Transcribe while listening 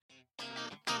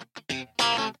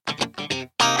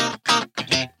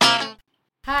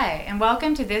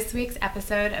welcome to this week's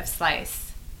episode of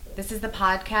Slice. This is the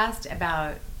podcast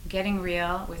about getting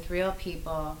real with real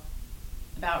people,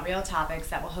 about real topics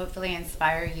that will hopefully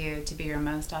inspire you to be your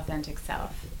most authentic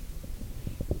self.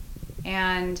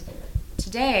 And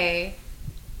today,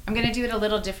 I'm going to do it a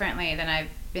little differently than I've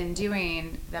been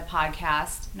doing the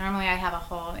podcast. Normally, I have a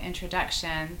whole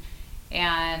introduction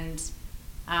and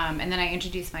then I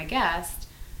introduce my guest.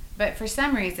 But for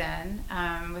some reason,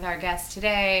 with our guest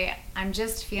today, I'm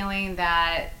just feeling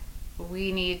that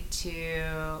we need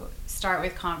to start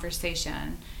with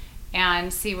conversation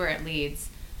and see where it leads,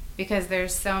 because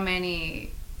there's so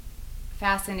many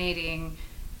fascinating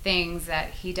things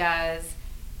that he does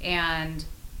and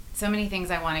so many things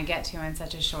I want to get to in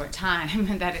such a short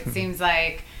time that it seems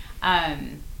like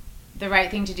the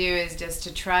right thing to do is just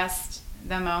to trust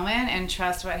the moment and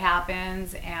trust what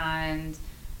happens and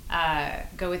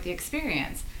go with the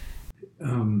experience.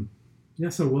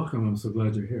 So welcome. I'm so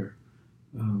glad you're here.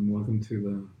 Welcome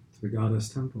to the Goddess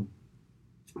Temple,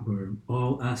 where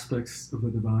all aspects of the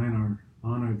divine are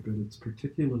honored, but it's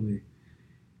particularly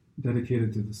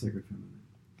dedicated to the sacred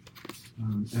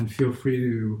feminine. And feel free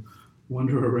to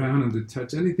wander around and to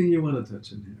touch anything you want to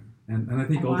touch in here. And I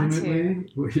think ultimately,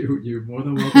 you're more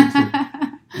than welcome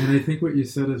to. And I think what you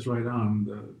said is right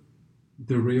on.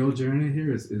 The real journey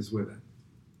here is with it.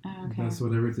 Oh, okay. That's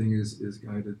what everything is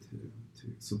guided to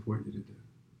support you to do.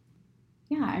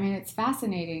 Yeah, I mean, it's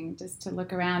fascinating just to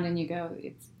look around and you go,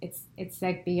 it's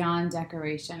like beyond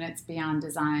decoration, it's beyond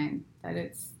design, that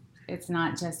it's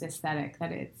not just aesthetic,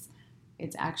 that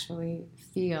it's actually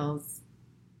feels,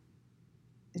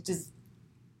 I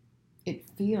can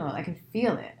feel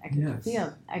it. I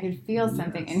can feel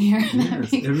something in here.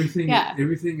 Yes,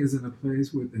 everything is in a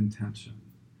place with intention.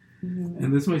 Mm-hmm.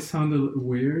 And this might sound a little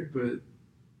weird, but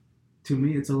to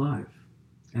me, it's alive.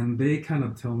 And they kind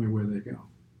of tell me where they go.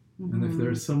 Mm-hmm. And if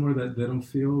there's somewhere that they don't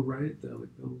feel right, they'll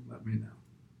let me know.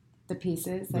 The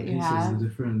pieces that you have? The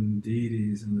different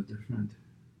deities and the different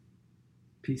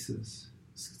pieces,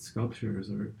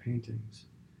 sculptures or paintings.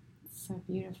 It's so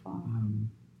beautiful.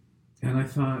 And I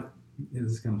thought, this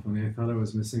is kind of funny, I thought I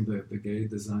was missing the gay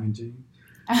design gene.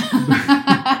 But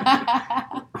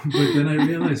then I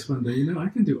realized one day, I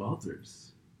can do altars.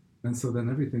 And so then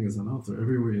everything is an altar.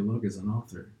 Everywhere you look is an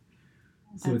altar.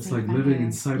 So it's like living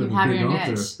inside of a big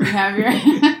altar. You have your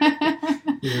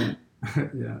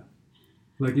Yeah.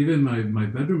 Like even my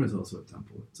bedroom is also a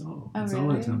temple. It's all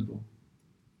a temple.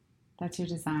 That's your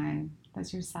design.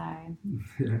 That's your side.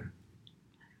 Yeah.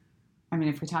 I mean,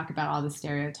 if we talk about all the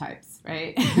stereotypes,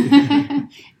 right? Yeah.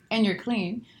 And you're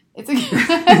clean. It's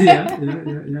yeah.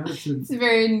 It's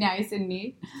very nice and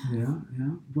neat. Yeah.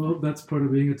 Well, that's part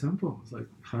of being a temple. It's like,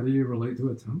 how do you relate to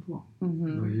a temple?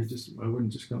 Mm-hmm. I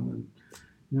wouldn't just come and,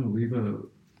 leave a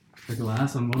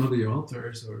glass on one of the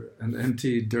altars or an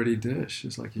empty, dirty dish.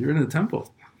 It's like, you're in a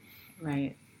temple.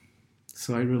 Right.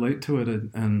 So I relate to it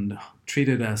and treat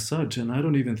it as such. And I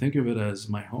don't even think of it as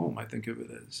my home. I think of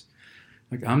it as,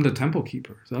 like, I'm the temple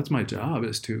keeper. So that's my job,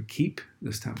 is to keep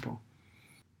this temple.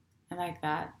 I like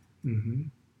that. Mm-hmm.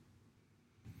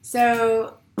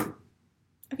 So,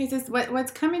 okay, so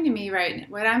what's coming to me right now,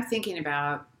 what I'm thinking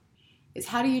about is,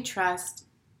 how do you trust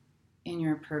in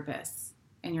your purpose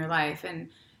in your life? And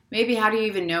maybe how do you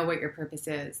even know what your purpose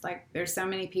is? Like, there's so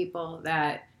many people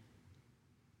that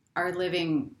are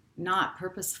living not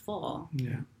purposeful.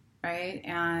 Yeah. Right?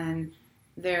 And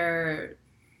they're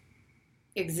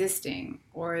existing,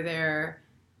 or they're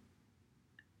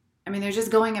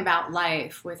just going about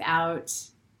life without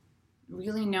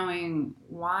really knowing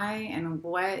why and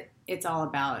what it's all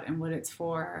about and what it's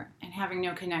for, and having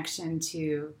no connection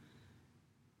to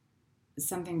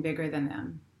something bigger than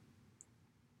them.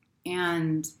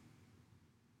 And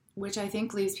which I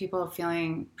think leaves people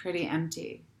feeling pretty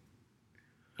empty.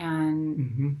 And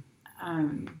mm-hmm.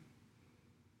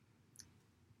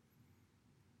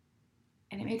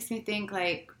 And it makes me think,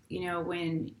 like,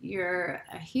 when you're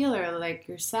a healer like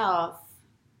yourself,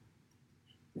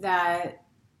 that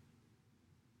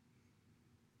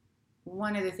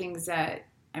one of the things that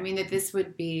this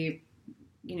would be,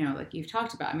 like you've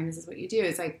talked about, this is what you do.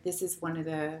 It's like, this is one of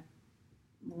the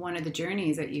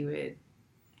journeys that you would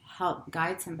help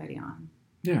guide somebody on.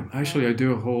 Yeah, actually, I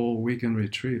do a whole weekend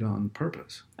retreat on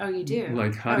purpose. Oh, you do?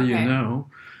 Like, how do you know?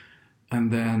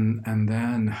 And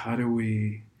then how do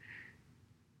we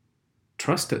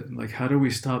trust it? Like, how do we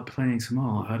stop playing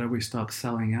small? How do we stop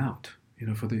selling out?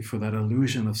 For that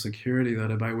illusion of security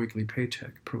that a biweekly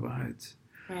paycheck provides.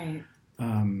 Right.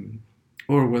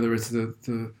 Or whether it's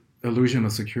the illusion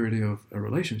of security of a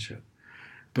relationship.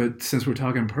 But since we're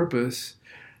talking purpose,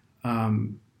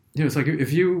 it's like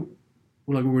if you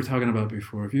like we were talking about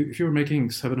before, if you were making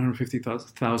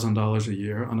 $750,000 a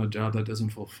year on a job that doesn't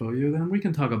fulfill you, then we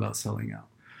can talk about selling out.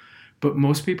 But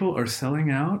most people are selling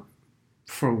out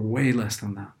for way less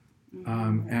than that,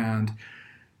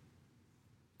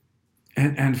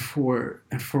 and for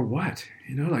what?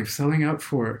 Like selling out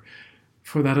for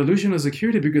that illusion of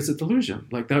security, because it's illusion.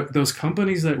 Like those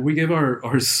companies that we give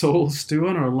our souls to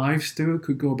and our lives to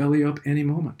could go belly up any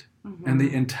moment, and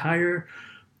the entire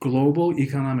global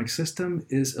economic system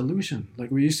is illusion.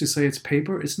 Like we used to say, it's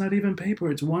paper. It's not even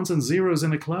paper. It's ones and zeros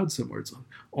in a cloud somewhere. It's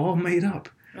all made up.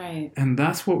 Right. And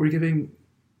that's what we're giving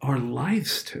our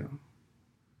lives to.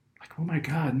 Like, oh my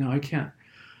God, no, I can't.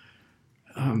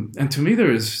 And to me,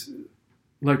 there is,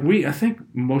 I think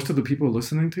most of the people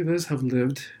listening to this have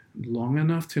lived long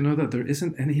enough to know that there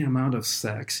isn't any amount of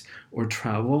sex or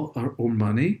travel or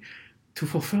money to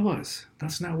fulfill us.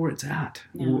 That's not where it's at.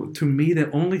 No. To me,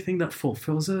 the only thing that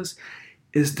fulfills us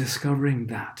is discovering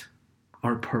that,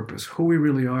 our purpose, who we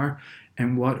really are,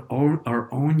 and what our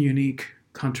own unique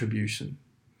contribution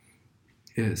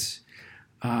is.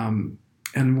 And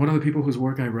one of the people whose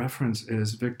work I reference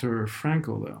is Viktor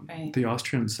Frankl, the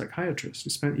Austrian psychiatrist who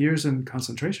spent years in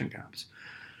concentration camps.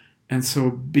 And so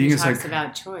being talks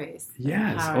about choice.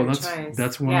 Yes.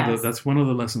 That's one of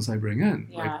the lessons I bring in.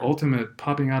 Yeah. Like ultimate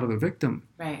popping out of the victim.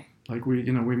 Right. Like we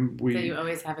that you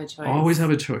always have a choice. Always have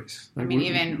a choice. Like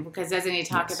even because doesn't he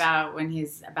talk about when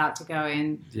he's about to go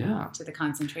in to the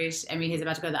concentration? I mean, he's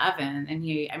about to go to the oven, and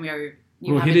he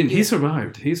didn't. He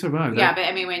survived. He survived. Yeah, but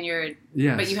I mean, when you're,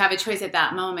 but you have a choice at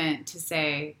that moment to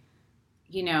say,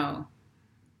 not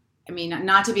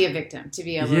to be a victim, to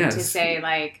be able to say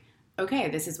like, okay,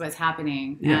 this is what's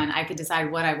happening, and I could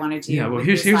decide what I want to do. Yeah, well,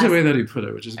 here's the way that he put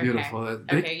it, which is beautiful.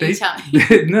 You tell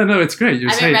me. No, it's great.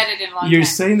 I haven't read it in a long time. You're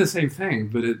saying the same thing,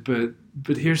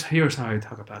 but here's how I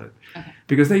talk about it. Okay.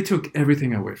 Because they took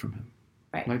everything away from him.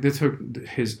 Right. Like they took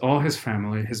all his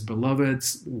family, his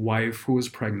beloved's wife who was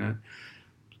pregnant,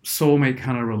 soulmate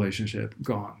kind of relationship,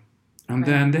 gone. And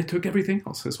then they took everything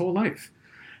else, his whole life.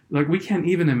 Like, we can't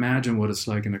even imagine what it's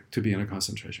like to be in a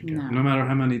concentration camp. No matter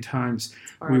how many times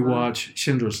we watch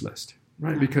Schindler's List,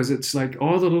 right? No. Because it's like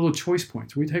all the little choice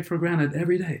points we take for granted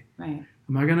every day. Right.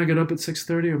 Am I going to get up at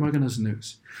 6:30 or am I going to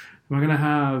snooze? Am I going to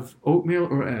have oatmeal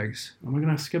or eggs? Am I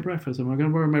going to skip breakfast? Am I going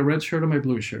to wear my red shirt or my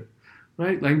blue shirt?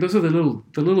 Right? Like, those are the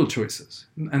little choices.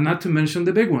 And not to mention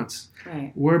the big ones.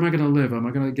 Right. Where am I going to live? Am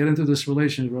I going to get into this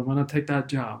relationship? Am I going to take that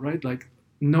job? Right? Like,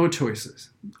 no choices.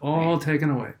 All taken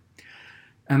away.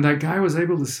 And that guy was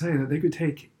able to say that they could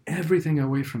take everything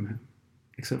away from him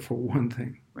except for one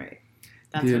thing. Right.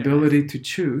 That's the ability to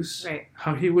choose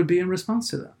how he would be in response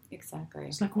to that. Exactly.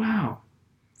 It's like, wow.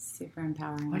 Super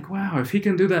empowering. Like, wow, if he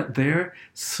can do that there,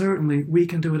 certainly we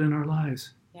can do it in our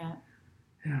lives. Yeah.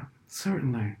 Yeah,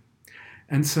 certainly.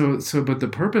 And so, but the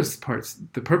purpose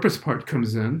part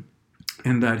comes in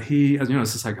that he, as a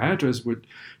psychiatrist,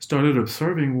 started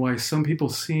observing why some people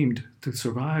seemed to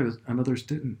survive and others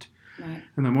didn't. Right.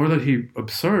 And the more that he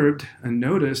observed and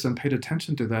noticed and paid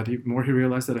attention to that, the more he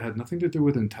realized that it had nothing to do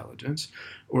with intelligence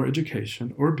or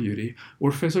education or beauty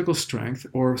or physical strength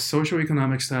or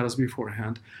socioeconomic status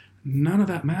beforehand. None of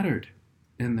that mattered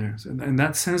in there. In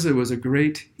that sense, it was a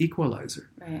great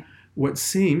equalizer. Right. What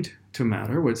seemed to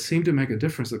matter, what seemed to make a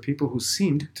difference, the people who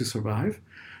seemed to survive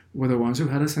were the ones who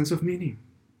had a sense of meaning,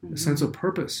 a sense of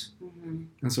purpose. Mm-hmm.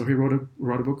 And so he wrote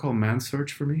a book called Man's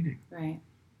Search for Meaning. Right.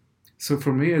 So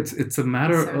for me, it's a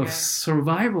matter of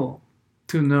survival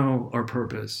to know our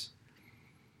purpose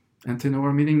and to know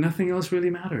our meaning. Nothing else really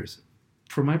matters,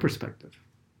 from my perspective.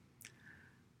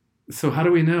 So how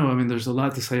do we know? I mean, there's a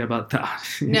lot to say about that.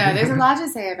 No, there's a lot to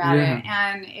say about it,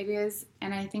 and it is,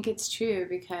 and I think it's true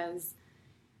because,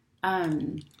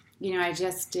 I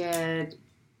just did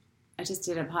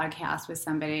a podcast with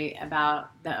somebody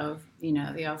about the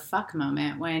oh fuck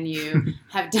moment when you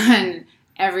have done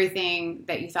everything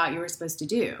that you thought you were supposed to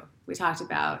do. We talked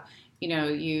about,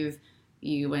 you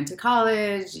went to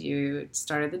college, you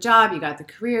started the job, you got the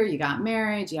career, you got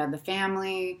married, you had the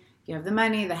family, you have the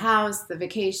money, the house, the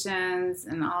vacations,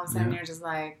 and all of a sudden you're just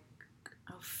like,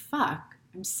 oh fuck,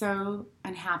 I'm so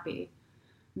unhappy.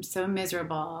 I'm so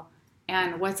miserable.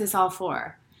 And what's this all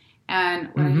for? And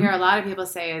what I hear a lot of people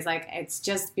say is like, it's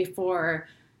just before,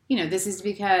 this is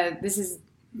because this is,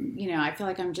 I feel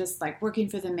like I'm just like working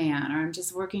for the man, or I'm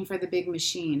just working for the big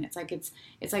machine. It's like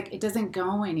it doesn't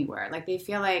go anywhere. Like they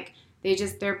feel like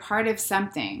they're part of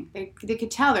something. They could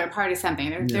tell they're part of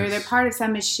something. They're part of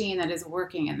some machine that is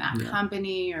working in that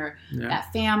company or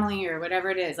that family or whatever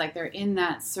it is. Like they're in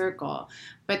that circle,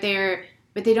 but they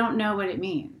don't know what it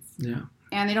means. Yeah.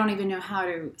 And they don't even know how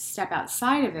to step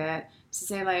outside of it to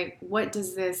say like, what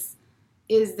does this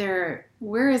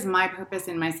where is my purpose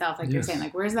in myself? Like you're saying,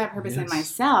 like, where's that purpose in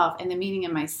myself and the meaning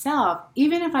in myself?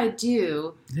 Even if I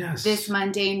do this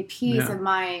mundane piece of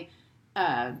my,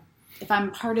 if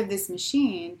I'm part of this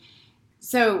machine.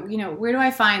 So, where do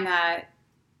I find that?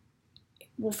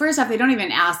 Well, first off, they don't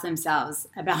even ask themselves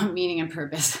about meaning and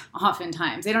purpose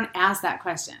oftentimes. They don't ask that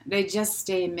question. They just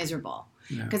stay miserable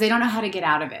because they don't know how to get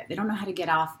out of it. They don't know how to get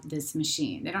off this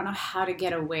machine. They don't know how to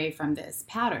get away from this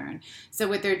pattern. So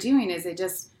what they're doing is they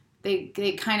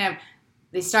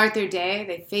start their day,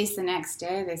 they face the next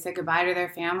day, they say goodbye to their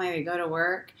family, they go to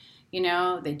work,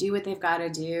 they do what they've got to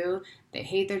do. They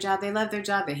hate their job, they love their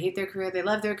job, they hate their career, they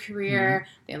love their career,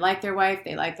 they like their wife,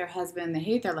 they like their husband, they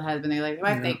hate their husband, they like their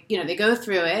wife, they go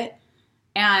through it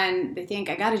and they think,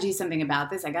 I got to do something about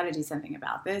this,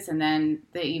 and then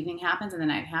the evening happens and the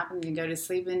night happens, you go to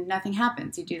sleep and nothing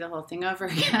happens. You do the whole thing over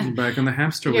again. You're back in the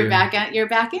hamster wheel. You're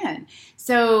back in.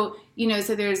 So,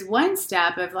 so there's one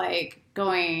step of like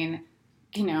going,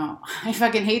 I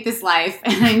fucking hate this life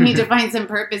and I need to find some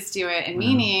purpose to it and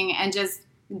meaning and just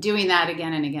doing that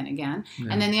again and again and again. Yeah.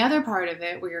 And then the other part of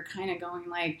it where you're kind of going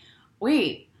like,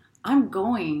 wait, I'm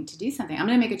going to do something. I'm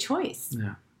going to make a choice.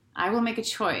 Yeah. I will make a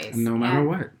choice. No matter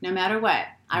what. No matter what.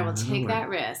 I will take that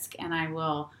risk and I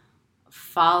will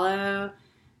follow,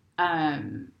 I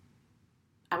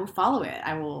will follow it.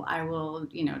 I will,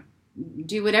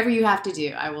 do whatever you have to do.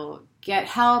 I will get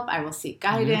help. I will seek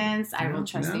guidance. I will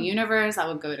trust the universe. I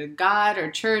will go to God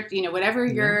or church, whatever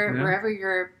wherever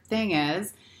your thing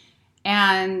is,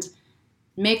 and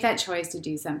make that choice to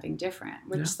do something different,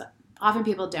 which often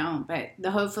people don't. But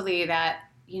hopefully that,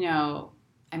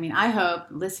 I hope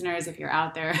listeners, if you're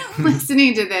out there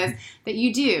listening to this, that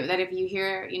you do, that if you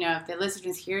hear, if the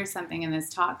listeners hear something in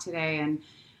this talk today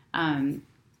and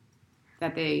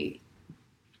that they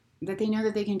know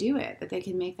that they can do it, that they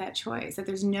can make that choice, that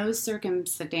there's no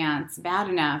circumstance bad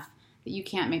enough that you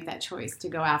can't make that choice to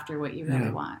go after what you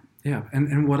really want. Yeah,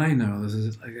 and what I know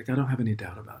is like, I don't have any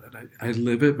doubt about it. I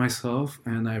live it myself,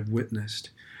 and I've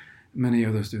witnessed many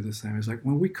others do the same. It's like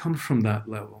when we come from that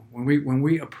level, when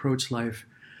we approach life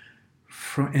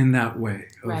in that way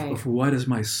of what is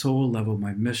my soul level,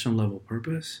 my mission level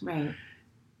purpose,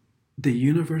 the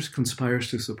universe conspires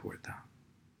to support that.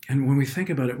 And when we think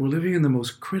about it, we're living in the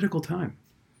most critical time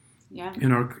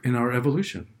in our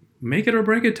evolution. Make it or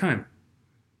break it time.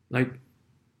 Like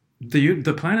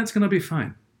the planet's going to be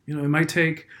fine. It might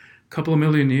take a couple of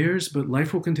million years, but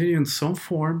life will continue in some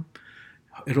form.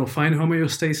 It'll find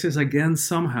homeostasis again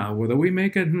somehow. Whether we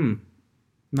make it,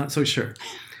 not so sure.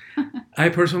 I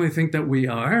personally think that we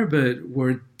are, but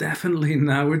we're definitely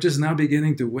now, we're just now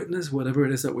beginning to witness whatever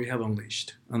it is that we have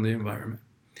unleashed on the environment.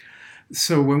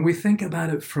 So when we think about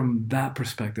it from that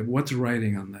perspective, what's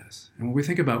riding on this? And when we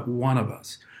think about one of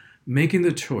us making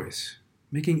a choice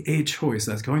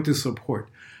that's going to support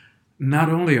not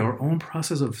only our own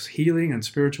process of healing and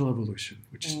spiritual evolution,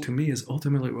 which to me is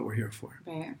ultimately what we're here for,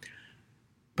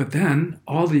 but then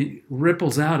all the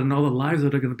ripples out and all the lives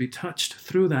that are going to be touched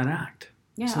through that act.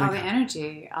 Yeah, all the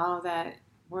energy, all that,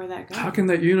 where that goes. How can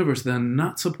that universe then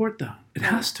not support that? It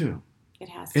has to. It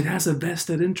has to. It has a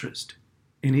vested interest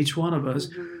in each one of us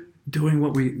doing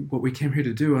what we came here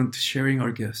to do and sharing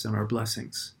our gifts and our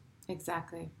blessings.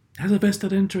 Exactly. It has a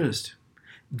vested interest.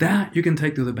 That you can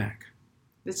take to the bank.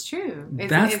 It's true.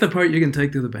 That's the part you can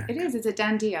take to the bank. It is. It's a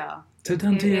done deal. It's a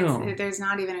done deal. There's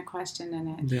not even a question in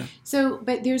it. Yeah. So,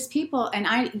 but there's people,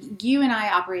 and you and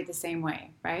I operate the same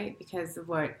way, right? Because of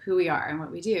who we are and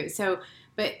what we do. So,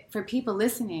 but for people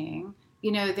listening,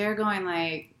 they're going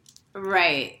like,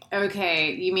 right,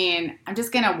 okay, you mean I'm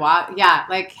just going to walk? Yeah.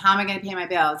 Like, how am I going to pay my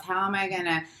bills? How am I going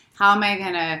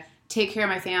to take care of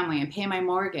my family and pay my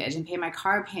mortgage and pay my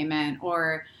car payment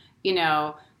or,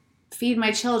 feed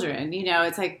my children?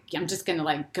 It's like, I'm just going to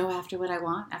like go after what I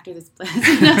want after this bliss.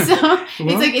 So it's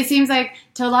like, it seems like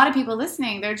to a lot of people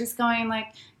listening, they're just going like,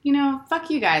 fuck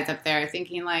you guys up there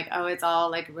thinking like, oh, it's all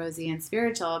like rosy and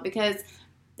spiritual, because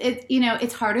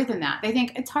it's harder than that. They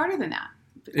think it's harder than that.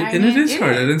 It is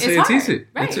hard. I didn't say it's easy.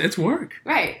 Right. It's work.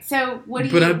 Right. So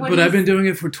I've been doing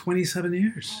it for 27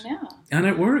 years. I know. And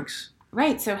it works.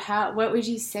 Right. So what would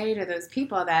you say to those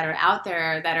people that are out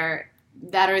there that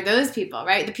are those people,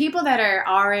 right? The people that are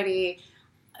already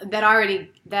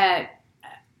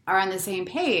on the same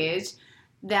page,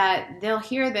 that they'll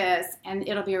hear this and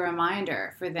it'll be a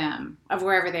reminder for them of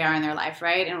wherever they are in their life,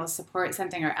 right? And will support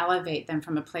something or elevate them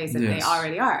from a place that they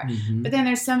already are. Mm-hmm. But then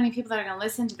there's so many people that are going to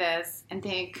listen to this and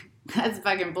think, that's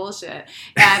fucking bullshit.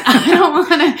 And I don't want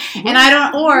to, and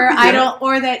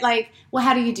or that like, well,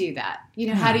 how do you do that?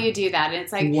 How do you do that? And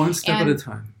it's like one step at a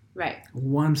time. Right.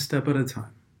 One step at a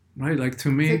time. Right? Like to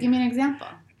me. So give me an example.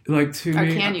 Like to Or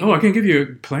me, can you? I can give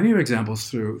you plenty of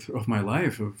examples of my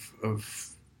life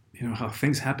of how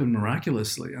things happen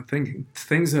miraculously. I think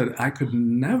things that I could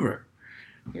never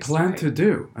Your plan story. to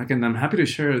do. I'm happy to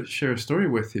share a story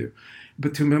with you,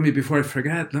 but to me, before I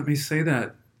forget, let me say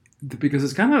that because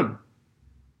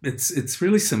it's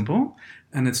really simple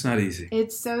and it's not easy.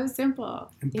 It's so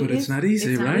simple. But it's not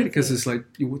easy, it's not right? Because easy. it's like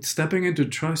stepping into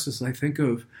trust. Is I think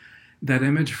of that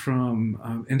image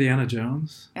from Indiana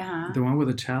Jones, Uh-huh. the one with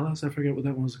the chalice. I forget what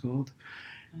that one was called.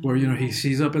 Where he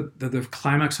sees up at the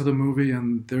climax of the movie,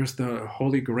 and there's the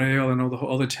Holy Grail and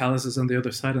all the chalices on the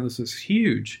other side, and there's this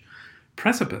huge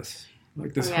precipice,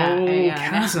 like this whole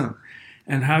chasm.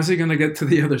 And how's he going to get to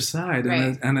the other side?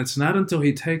 Right. And it's not until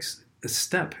he takes a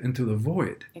step into the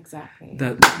void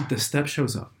that the step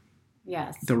shows up.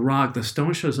 Yes. The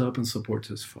stone shows up and supports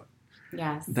his foot.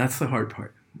 Yes. That's the hard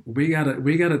part. We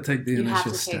gotta take the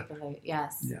initial step. Take the lead.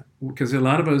 Yes. Yeah, because a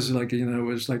lot of us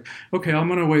it's like, okay, I'm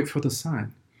gonna wait for the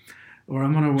sign, or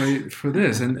I'm gonna wait for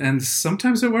this, and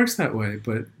sometimes it works that way,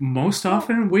 but most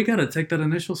often we gotta take that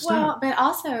initial step. Well, but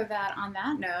also that on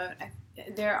that note,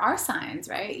 there are signs,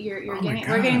 right? We're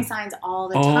getting signs all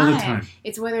the time.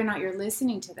 It's whether or not you're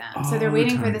listening to them. So they're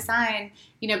waiting for the sign,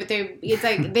 but it's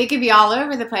like they could be all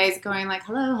over the place going like,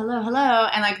 hello, hello, hello,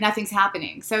 and like nothing's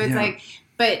happening. So it's like,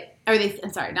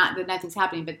 I'm sorry, not that nothing's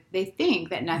happening, but they think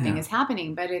that nothing is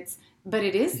happening, but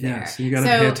it is there. Yes, you got to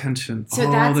pay attention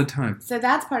all the time. So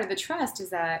that's part of the trust, is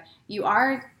that you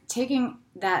are taking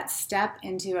that step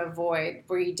into a void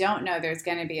where you don't know there's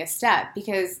going to be a step,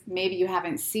 because maybe you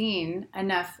haven't seen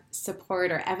enough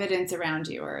support or evidence around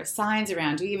you or signs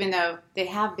around you, even though they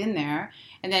have been there.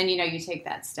 And then, you take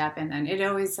that step, and then it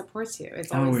always supports you.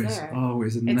 It's always there.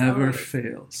 Always. It never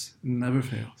fails. Never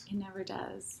fails. It never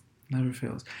does. Never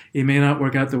fails. It may not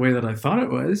work out the way that I thought it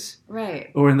was. Right.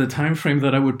 Or in the time frame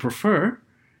that I would prefer,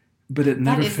 but it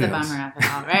never fails. That is the bummer of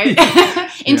it all,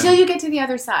 right? Until you get to the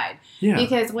other side. Yeah.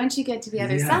 Because once you get to the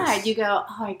other side, you go,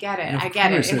 oh, I get it. I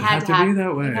get it. It had to be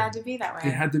that way. It had to be that way.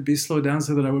 It had to be slowed down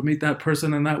so that I would meet that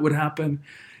person and that would happen.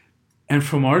 And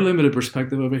from our limited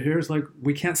perspective over here, it's like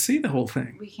we can't see the whole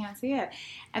thing. We can't see it.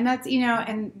 And that's,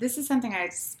 and this is something I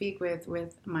speak with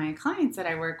my clients that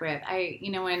I work with.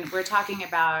 When we're talking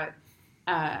about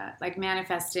like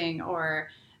manifesting or,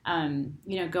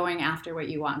 going after what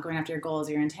you want, going after your goals,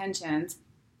 your intentions,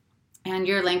 and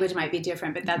your language might be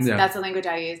different, but that's the language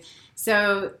I use.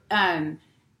 So, that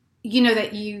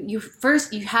you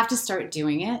first, you have to start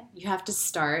doing it. You have to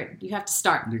start.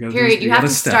 Period. You have to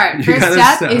start. First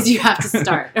step is you have to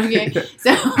start. Okay.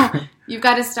 So you've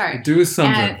got to start. Do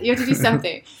something. And you have to do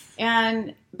something.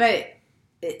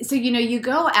 So, you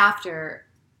go after,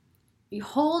 you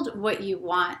hold what you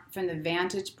want from the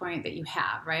vantage point that you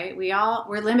have, right?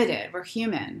 We're limited. We're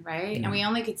human, right? Yeah. And we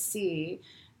only could see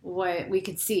what we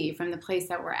could see from the place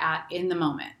that we're at in the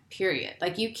moment, period.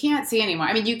 Like, you can't see anymore.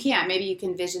 I mean, you can't. Maybe you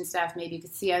can vision stuff. Maybe you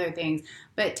could see other things.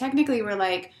 But technically,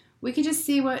 we could just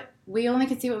see we only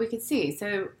could see what we could see.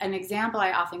 So an example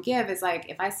I often give is like,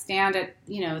 if I stand at,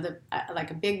 like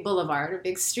a big boulevard or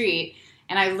big street,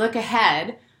 and I look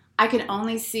ahead, I can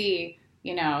only see,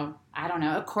 I don't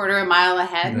know, a quarter of a mile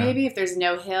ahead, maybe, if there's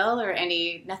no hill or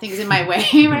nothing's in my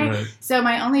way, right? So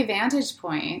my only vantage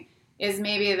point is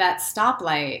maybe that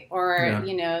stoplight or,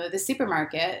 the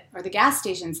supermarket or the gas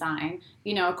station sign,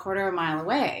 a quarter of a mile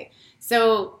away.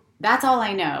 So that's all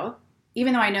I know,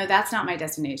 even though I know that's not my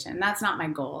destination. That's not my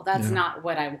goal. That's not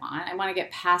what I want. I want to get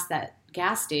past that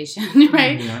gas station,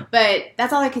 right? Yeah. But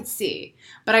that's all I could see.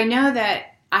 But I know that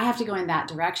I have to go in that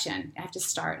direction. I have to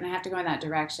start, and I have to go in that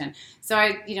direction. So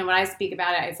when I speak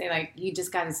about it, I say, like, you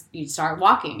start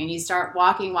walking, and you start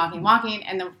walking,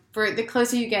 and the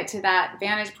closer you get to that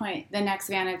vantage point, the next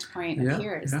vantage point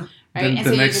appears, right? And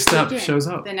the next step shows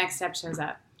up. The next step shows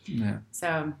up. Yeah.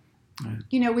 So,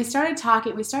 we started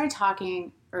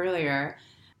talking earlier.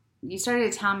 You started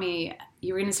to tell me,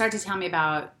 you were going to start to tell me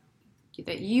about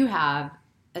that you have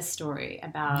a story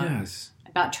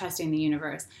about trusting the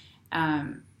universe.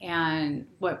 And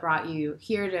what brought you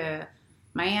here to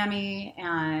Miami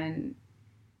and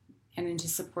to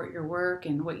support your work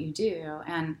and what you do.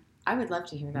 And I would love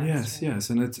to hear that. Yes.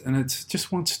 And it's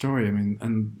just one story. I mean,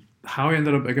 and how I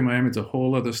ended up back in Miami, it's a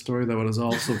whole other story that was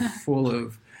also full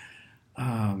of,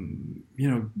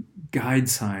 guide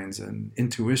signs and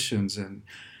intuitions. And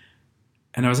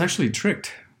I was actually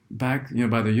tricked back,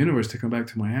 by the universe to come back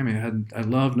to Miami. I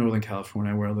loved Northern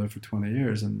California, where I lived for 20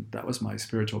 years, and that was my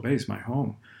spiritual base, my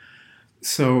home.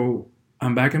 So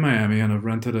I'm back in Miami, and I've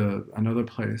rented another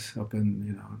place up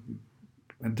in,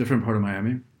 a different part of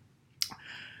Miami.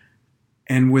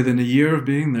 And within a year of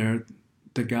being there,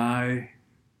 the guy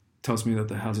tells me that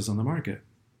the house is on the market.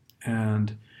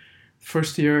 And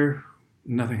first year,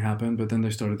 nothing happened, but then they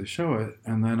started to show it.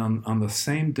 And then on the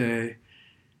same day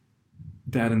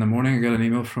that in the morning I got an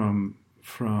email from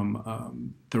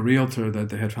the realtor that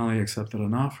they had finally accepted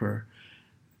an offer,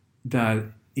 that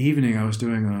evening I was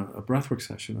doing a breathwork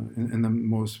session in the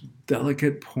most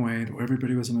delicate point where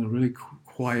everybody was in a really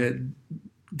quiet,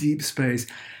 deep space.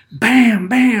 Bam,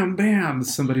 bam, bam,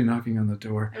 somebody knocking on the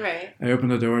door. Right. I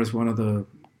opened the door as one of the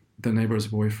neighbor's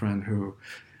boyfriend who,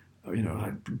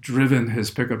 had driven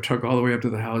his pickup truck all the way up to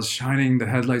the house, shining the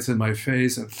headlights in my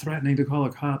face and threatening to call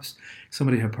the cops.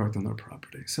 Somebody had parked on their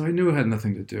property. So I knew it had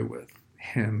nothing to do with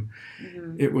him.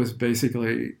 Mm-hmm. It was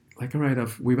basically like, all right,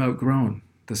 we've outgrown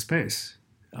the space.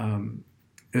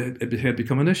 It had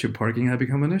become an issue. Parking had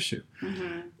become an issue.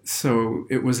 Mm-hmm. So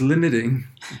it was limiting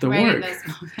the work.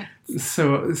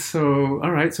 So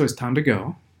all right, so it's time to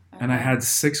go. Okay. And I had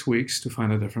 6 weeks to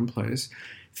find a different place,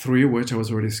 3 of which I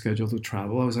was already scheduled to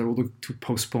travel. I was able to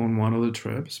postpone one of the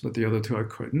trips, but the other 2 I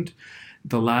couldn't.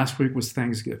 The last week was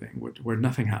Thanksgiving, where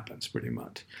nothing happens pretty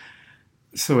much.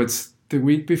 So it's the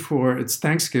week before, it's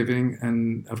Thanksgiving,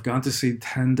 and I've gone to see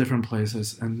 10 different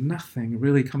places and nothing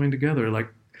really coming together. Like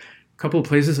a couple of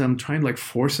places I'm trying to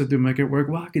force it to make it work.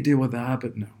 Well, I could deal with that,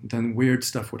 but no. Then weird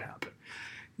stuff would happen.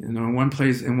 In one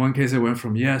case, it went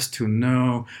from yes to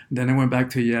no. Then it went back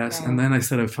to yes, right. And then I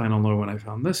said a final no when I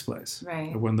found this place,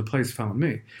 right. Or when the place found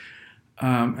me.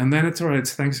 And then it's all right.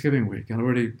 It's Thanksgiving week, and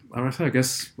I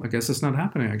guess it's not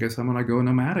happening. I guess I'm gonna go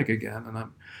nomadic again, and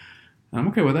I'm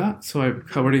okay with that. So I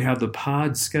already have the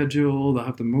pod scheduled. I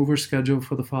have the mover scheduled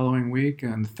for the following week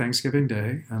and Thanksgiving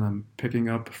Day, and I'm picking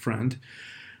up a friend.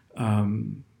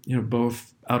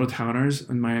 Both out-of-towners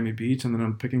in Miami Beach, and then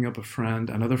I'm picking up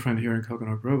another friend here in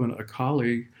Coconut Grove, and a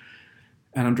colleague.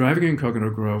 And I'm driving in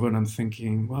Coconut Grove, and I'm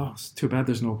thinking, wow, it's too bad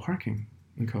there's no parking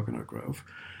in Coconut Grove.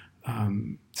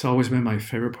 It's always been my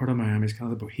favorite part of Miami. It's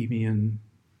kind of the bohemian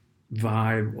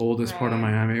vibe, oldest part of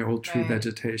Miami, old tree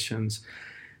vegetations.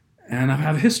 And I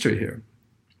have history here.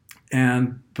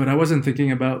 But I wasn't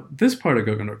thinking about this part of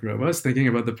Coconut Grove. I was thinking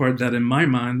about the part that in my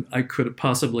mind I could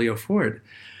possibly afford.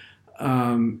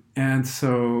 And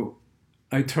so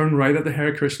I turn right at the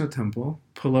Hare Krishna temple,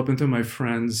 pull up into my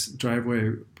friend's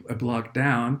driveway a block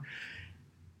down,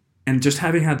 and just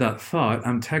having had that thought,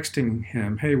 I'm texting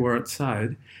him, hey, we're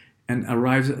outside, and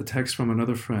arrives a text from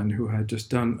another friend who had just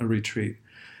done a retreat.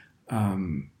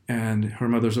 And her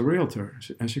mother's a realtor.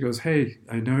 And she goes, hey,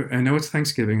 I know it's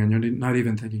Thanksgiving and you're not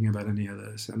even thinking about any of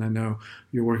this. And I know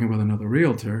you're working with another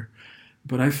realtor.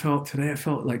 But I felt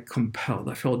like compelled.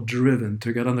 I felt driven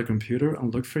to get on the computer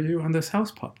and look for you, and this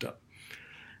house popped up.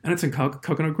 And it's in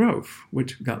Coconut Grove,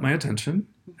 which got my attention,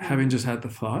 having just had the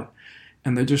thought.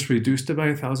 And they just reduced it by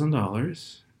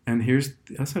 $1,000. And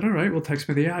I said, all right, well, text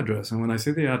me the address. And when I see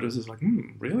the address, it's like,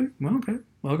 really? Well, okay,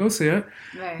 I'll go see it.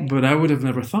 Right. But I would have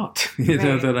never thought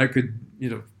that I could,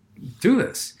 do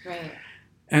this. Right.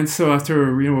 And so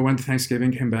after, we went to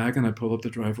Thanksgiving, came back, and I pulled up the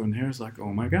driveway in here. It's like,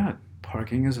 oh my God,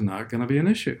 parking is not going to be an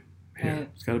issue here. Right.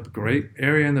 It's got a great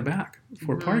area in the back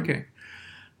for parking.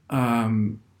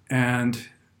 And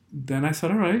then I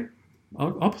said, all right,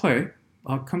 I'll play.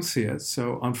 I'll come see it.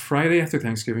 So on Friday after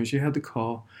Thanksgiving, she had to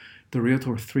call the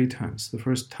realtor 3 times. The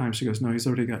first time she goes, no, he's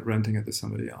already got renting it to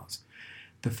somebody else.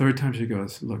 The third time she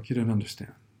goes, look, you don't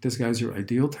understand. This guy's your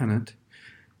ideal tenant,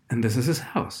 and this is his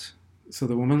house. So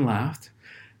the woman laughed.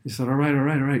 He said, all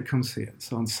right, come see it.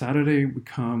 So on Saturday, we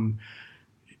come,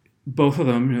 both of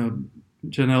them,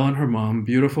 Janelle and her mom,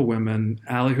 beautiful women,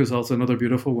 Allie, who's also another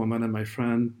beautiful woman, and my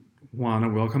friend Juana,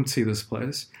 we all come see this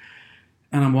place.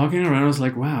 And I'm walking around, I was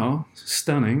like, wow,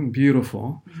 stunning,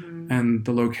 beautiful. Mm-hmm. And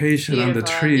the location on the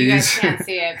trees. You guys can't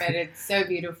see it, but it's so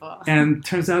beautiful. And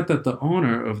turns out that the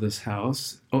owner of this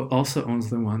house also owns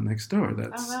the one next door.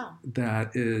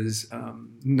 That is,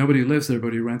 nobody lives there,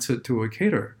 but he rents it to a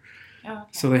caterer. Oh, okay.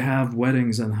 So they have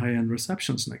weddings and high-end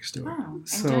receptions next door. Oh,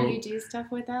 and don't you do stuff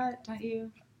with that? Don't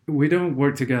you? We don't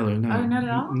work together, no. Oh, not at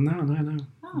all? No.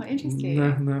 Oh, interesting.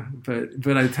 No.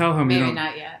 But I tell him, Maybe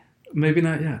not yet. Maybe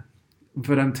not yet.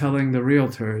 But I'm telling the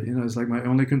realtor, it's like my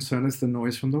only concern is the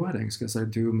noise from the weddings because I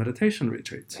do meditation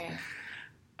retreats.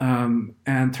 Right.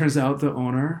 And turns out the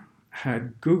owner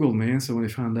had Googled me, and so when he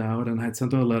found out, and I had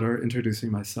sent him a letter introducing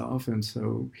myself, and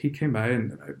so he came by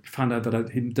and I found out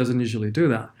that he doesn't usually do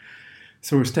that.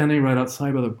 So we're standing right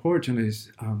outside by the porch, and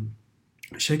he's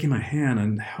shaking my hand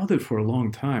and held it for a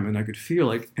long time, and I could feel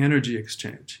like energy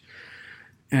exchange.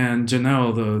 And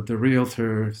Janelle, the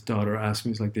realtor's daughter, asked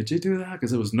me, he's like, did you do that?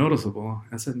 Because it was noticeable.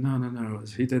 I said, no.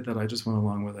 He did that. I just went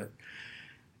along with it.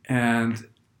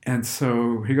 And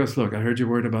so he goes, look, I heard you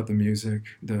worried about the music,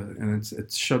 and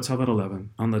it shuts off at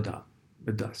 11 on the dot.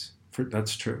 It does.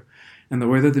 That's true. And the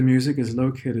way that the music is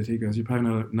located, he goes, you're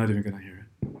probably not even going to hear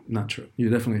it. Not true. You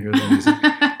definitely hear the music.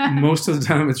 Most of the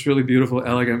time, it's really beautiful,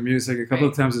 elegant music. A couple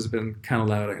of times, it's been kind of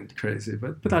loud and crazy,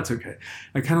 but that's okay.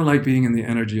 I kind of like being in the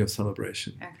energy of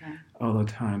celebration all the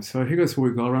time. So he goes,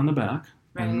 we go around the back,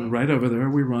 and right over there,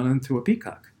 we run into a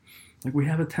peacock. Like we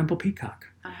have a temple peacock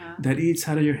that eats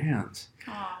out of your hands.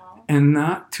 Aww. And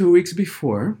not 2 weeks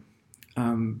before,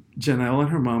 Janelle and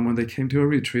her mom, when they came to a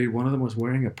retreat, one of them was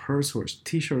wearing a purse or a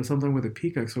t-shirt or something with a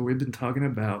peacock. So we've been talking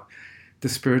about the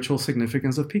spiritual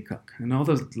significance of peacock and all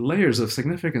the layers of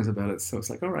significance about it. So it's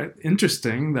like, all right,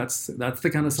 interesting. That's the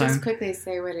kind of sign. Just quickly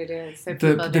say what it is so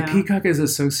people know. The peacock is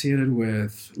associated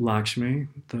with Lakshmi,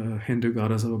 the Hindu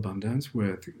goddess of abundance,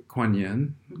 with Kuan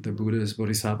Yin, the Buddhist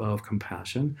bodhisattva of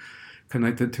compassion,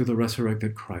 connected to the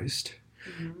resurrected Christ.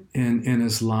 In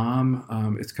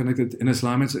Islam, it's connected. In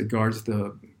Islam, it guards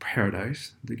the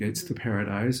paradise, the gates to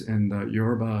paradise. In the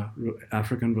Yoruba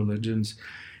African religions,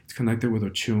 it's connected with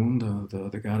Ochun,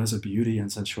 the goddess of beauty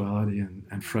and sensuality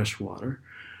and fresh water.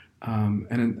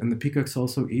 And the peacocks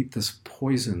also eat this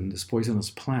poisonous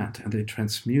plant, and they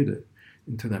transmute it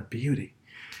into that beauty.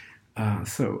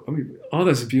 So I mean, all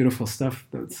this beautiful stuff.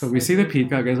 So we see the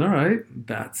peacock as, all right,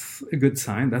 that's a good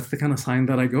sign. That's the kind of sign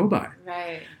that I go by.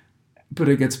 Right. But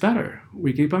it gets better.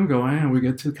 We keep on going, and we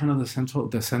get to kind of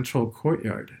the central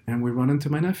courtyard, and we run into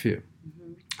my nephew,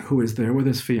 who is there with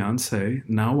his fiance,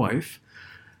 now wife,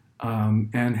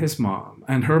 and his mom,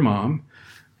 and her mom,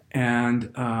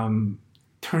 and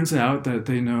turns out that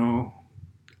they know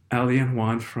Ali and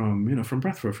Juan from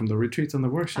Breathwork, from the retreats and the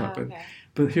workshop. Oh, okay.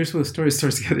 But here's where the story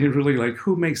starts getting really like,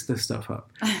 who makes this stuff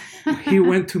up? He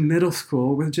went to middle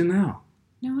school with Janelle.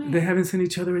 No way. They haven't seen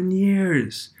each other in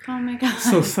years. Oh my God.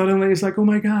 So suddenly it's like, oh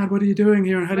my God, what are you doing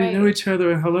here? And how do you know each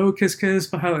other? And hello, kiss,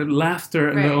 kiss, laughter.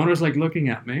 And the owner's like looking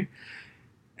at me.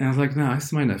 And I was like, no,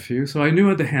 it's my nephew. So I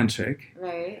knew at the handshake.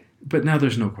 Right. But now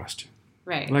there's no question.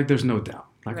 Right. Like there's no doubt.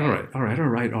 Like, all right,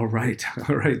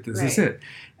 this is it.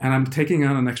 And I'm taking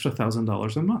on an extra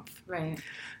 $1,000 a month. Right.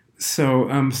 So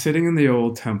I'm sitting in the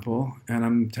old temple and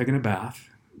I'm taking a bath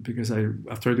because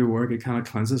after I do work, it kind of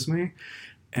cleanses me.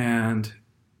 And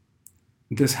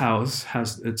this house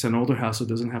it's an older house that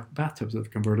doesn't have bathtubs. They've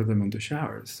converted them into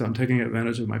showers. So I'm taking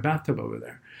advantage of my bathtub over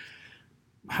there.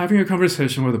 Having a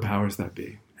conversation with the powers that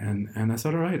be. And I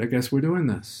said, all right, I guess we're doing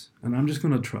this. And I'm just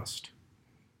going to trust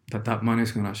that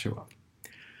money's going to show up.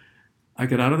 I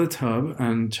get out of the tub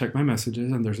and check my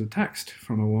messages, and there's a text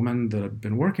from a woman that I've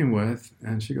been working with.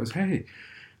 And she goes, hey,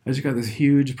 I just got this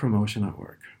huge promotion at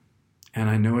work. And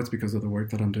I know it's because of the work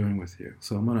that I'm doing with you.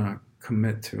 So I'm going to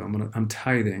commit to, I'm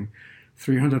tithing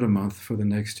 $300 a month for the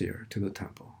next year to the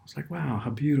temple. It's like, wow,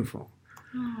 how beautiful.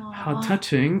 Aww. How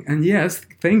touching. And yes,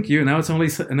 thank you. Now it's only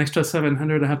an extra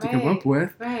 $700 I have to come up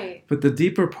with. Right. But the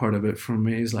deeper part of it for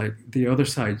me is like the other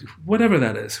side, whatever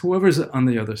that is, whoever's on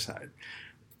the other side.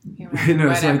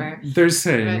 It's like they're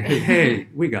saying, hey,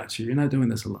 we got you. You're not doing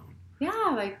this alone. Yeah,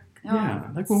 like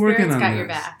we're working on got this. Your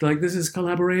back. Like this is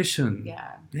collaboration.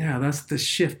 Yeah, that's the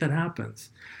shift that happens.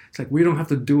 It's like we don't have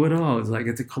to do it all. It's like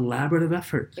it's a collaborative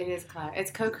effort. It is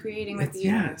it's co-creating with the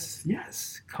universe.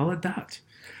 Yes, call it that.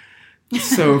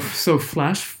 So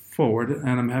flash forward,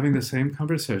 and I'm having the same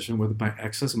conversation with my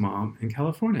ex's mom in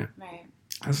California. Right.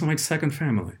 That's my second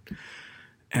family,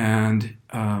 and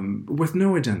with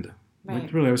no agenda. Right.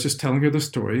 Like really, I was just telling her the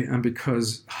story, and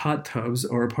because hot tubs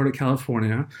are a part of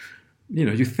California,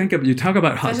 you talk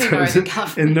about hot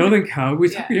tubs in Northern Cal. We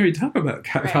talk about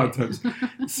hot tubs.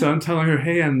 So I'm telling her,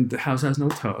 hey, and the house has no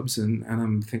tubs, and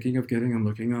I'm thinking of I'm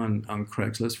looking on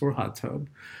Craigslist for a hot tub,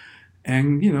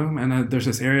 and there's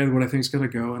this area where I think it's gonna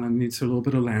go, and I need a little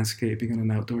bit of landscaping and an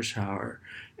outdoor shower.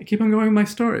 I keep on going with my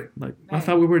story. Like I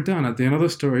thought we were done. At the end of the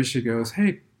story, she goes,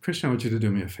 hey, Christian, I want you to do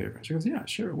me a favor. She goes, yeah,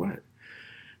 sure, what?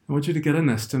 I want you to get an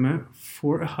estimate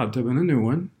for a hot tub and a new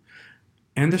one,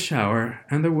 and the shower,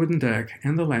 and the wooden deck,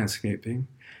 and the landscaping,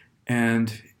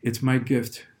 and it's my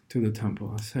gift to the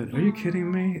temple. I said, are you kidding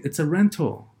me? It's a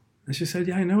rental. And she said,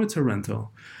 yeah, I know it's a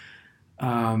rental.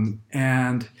 And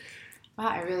wow,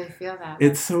 I really feel that.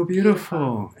 It's so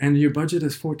beautiful. And your budget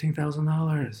is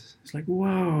 $14,000. It's like,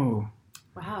 whoa.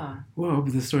 Wow. Whoa,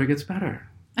 but the story gets better.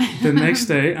 The next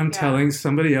day, I'm telling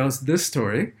somebody else this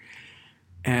story,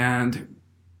 and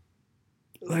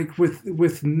like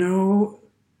with no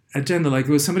agenda, like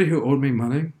it was somebody who owed me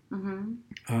money,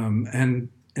 and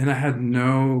I had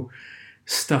no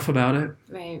stuff about it.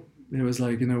 Right. It was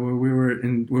like we were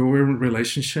in a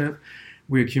relationship.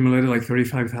 We accumulated like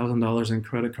 $35,000 in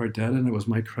credit card debt, and it was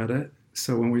my credit.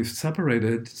 So when we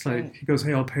separated, it's like he goes,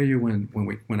 "Hey, I'll pay you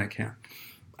when I can."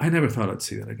 I never thought I'd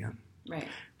see that again. Right.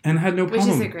 And I had no problem.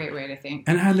 Which is a great way to think.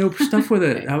 And I had no stuff with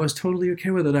it. I was totally okay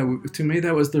with it. To me,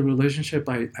 that was the relationship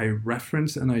I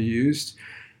referenced and I used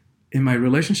in my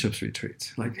relationships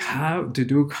retreats. Like how to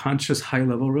do conscious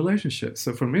high-level relationships.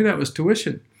 So for me, that was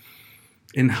tuition.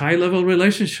 In high-level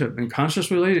relationship, in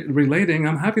conscious relating,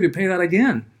 I'm happy to pay that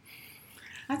again.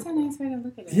 That's a nice way to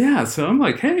look at it. Yeah, so I'm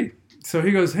like, hey. So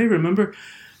he goes, hey, remember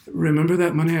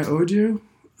that money I owed you?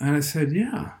 And I said,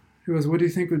 yeah. He goes, what do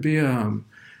you think would be a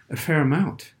fair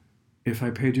amount if I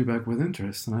paid you back with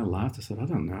interest? And I laughed. I said, I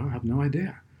don't know. I have no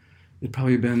idea. It'd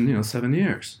probably been, 7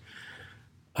 years.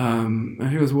 And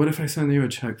he goes, what if I send you a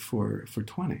check for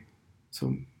 20?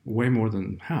 So way more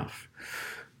than half.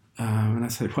 And I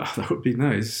said, wow, that would be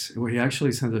nice. Well, he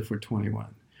actually sent it for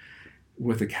 21.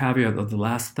 With the caveat that the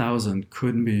last 1,000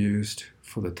 couldn't be used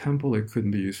for the temple, it couldn't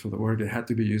be used for the work, it had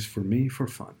to be used for me for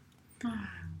fun. Oh.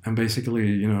 And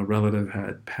basically, a relative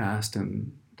had passed,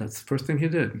 and that's the first thing he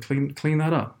did, clean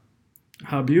that up.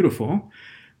 How beautiful.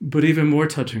 But even more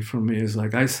touching for me is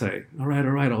like I say, all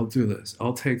right, I'll do this.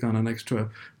 I'll take on an extra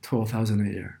 12,000 a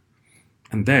year.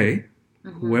 And they,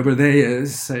 whoever they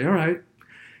is, say, all right,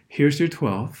 here's your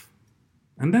 12,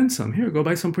 and then some. Here, go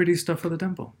buy some pretty stuff for the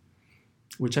temple.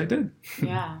 Which I did.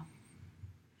 Yeah.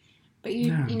 But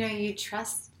you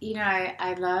trust,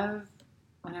 I love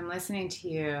when I'm listening to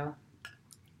you.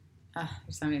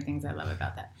 There's so many things I love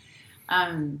about that.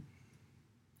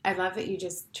 I love that you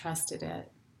just trusted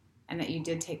it and that you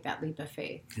did take that leap of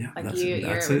faith. Yeah, like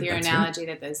your analogy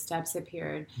that those steps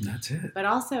appeared. That's it. But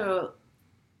also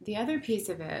the other piece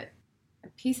of it, a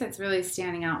piece that's really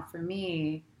standing out for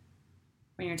me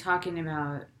when you're talking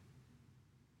about,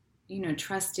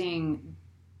 trusting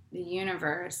the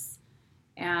universe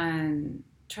and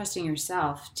trusting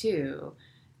yourself too,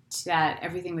 that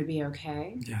everything would be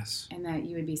okay. Yes. And that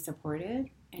you would be supported,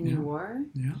 and you were.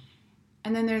 Yeah.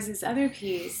 And then there's this other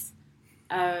piece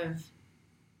of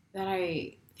that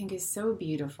I think is so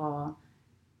beautiful,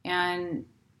 and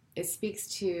it speaks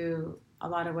to a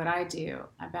lot of what I do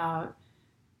about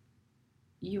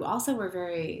you also were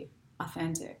very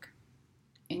authentic,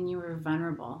 and you were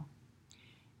vulnerable,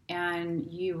 and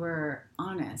you were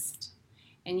honest,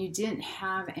 and you didn't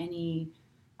have any,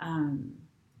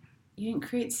 you didn't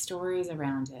create stories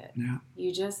around it. Yeah.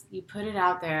 You put it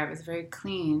out there. It was very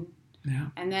clean. Yeah.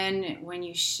 And then when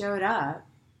you showed up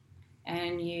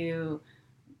and you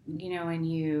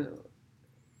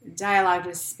dialogued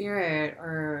with spirit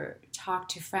or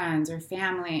talked to friends or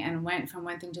family and went from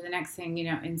one thing to the next thing,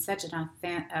 in such an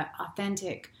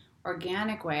authentic,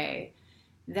 organic way,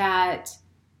 that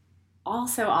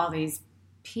also all these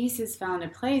pieces fell into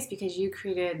place because you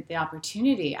created the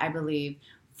opportunity, I believe,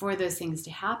 for those things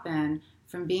to happen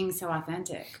from being so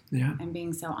authentic and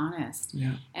being so honest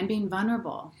and being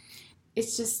vulnerable.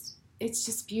 It's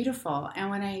just beautiful. And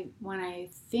when I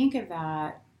think of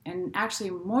that, and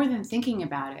actually more than thinking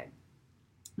about it,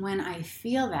 when I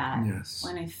feel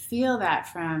that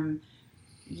from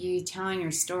you telling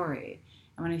your story,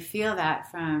 and when I feel that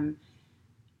from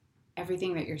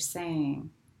everything that you're saying,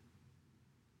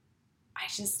 I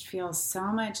just feel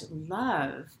so much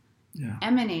love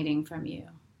emanating from you.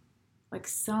 Like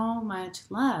so much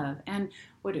love. And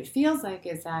what it feels like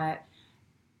is that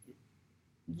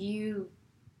you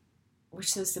were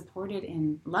so supported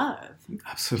in love.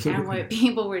 Absolutely. And what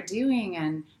people were doing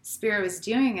and Spirit was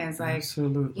doing is like,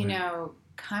 absolutely,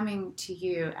 coming to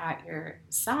you at your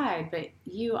side, but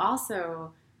you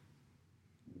also,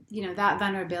 that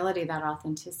vulnerability, that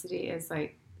authenticity is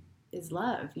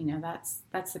love.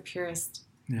 That's the purest,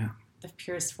 the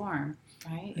purest form,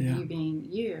 right? Of you being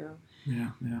you.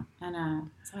 Yeah. And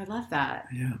so I love that.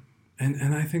 Yeah.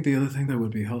 And I think the other thing that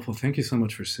would be helpful, thank you so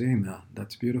much for seeing that.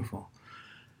 That's beautiful.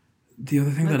 The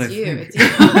other thing think... It's you.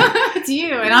 It's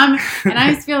you. And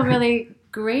I just feel really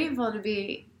grateful to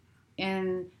be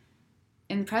in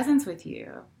presence with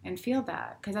you and feel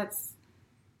that, because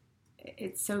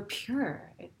it's so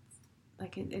pure.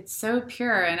 It's so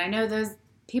pure. And I know those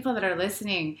people that are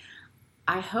listening,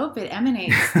 I hope it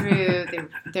emanates through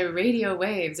the radio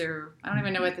waves, or I don't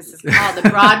even know what this is called, the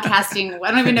broadcasting, I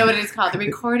don't even know what it is called, the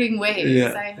recording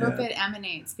waves. I hope it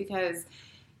emanates, because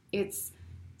it's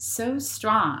so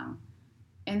strong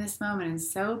in this moment and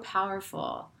so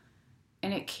powerful,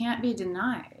 and it can't be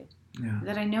denied.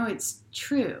 That I know it's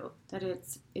true, that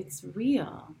it's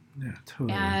real. Yeah,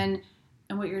 totally. And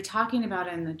what you're talking about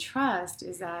in the trust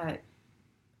is that,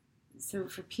 so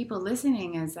for people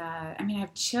listening, is that, I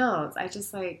have chills. I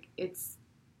just it's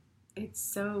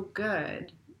so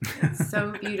good. It's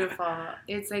so beautiful.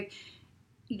 It's like,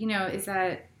 is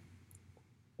that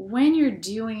when you're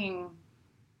doing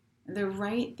the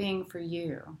right thing for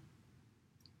you,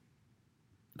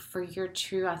 for your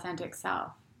true authentic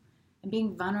self and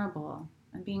being vulnerable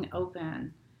and being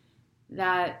open,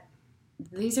 that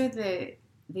these are the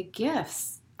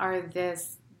gifts are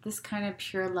this kind of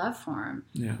pure love form.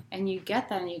 Yeah. And you get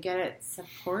that, and you get it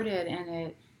supported,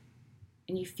 and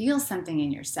you feel something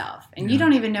in yourself, and you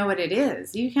don't even know what it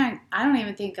is. I don't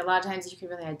even think a lot of times you can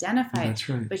really identify it. That's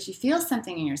right. But you feel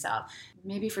something in yourself.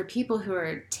 Maybe for people who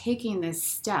are taking this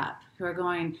step, who are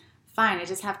going, fine, I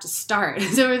just have to start.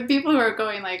 So with people who are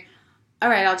going like, all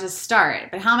right, I'll just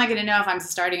start. But how am I going to know if I'm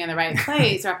starting in the right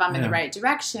place, or if I'm in the right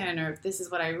direction, or if this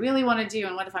is what I really want to do,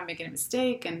 and what if I'm making a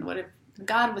mistake, and what if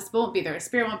God won't be there,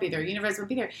 Spirit won't be there, universe won't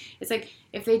be there. It's like,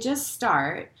 if they just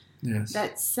start,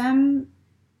 that some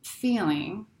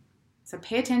feeling, so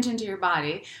pay attention to your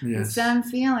body, some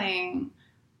feeling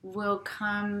will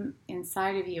come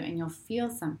inside of you, and you'll feel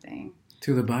something.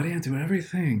 To the body and to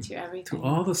everything. To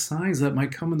all the signs that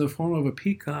might come in the form of a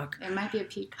peacock. It might be a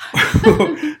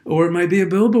peacock. Or it might be a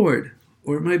billboard.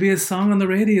 Or it might be a song on the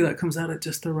radio that comes out at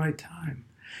just the right time.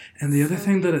 And the other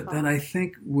thing that I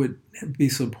think would be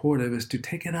supportive is to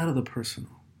take it out of the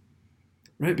personal.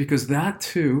 Right? Because that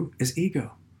too is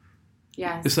ego.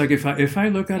 Yes. It's like if I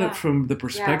look at it from the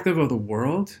perspective of the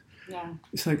world,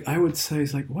 it's like I would say,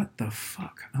 it's like, what the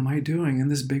fuck am I doing in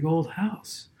this big old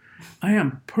house? I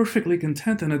am perfectly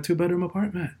content in a 2-bedroom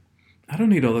apartment. I don't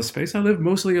need all this space. I live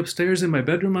mostly upstairs in my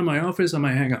bedroom, in my office, and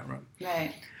my hangout room.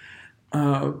 Right.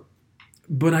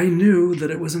 But I knew that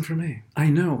it wasn't for me.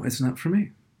 I know it's not for me.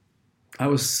 I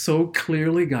was so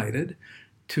clearly guided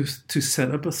to set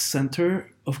up a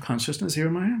center of consciousness here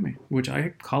in Miami, which I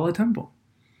call a temple,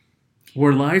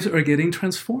 where lives are getting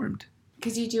transformed.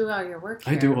 Because you do all your work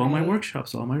here. I do all my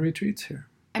workshops, all my retreats here.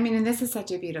 I mean, and this is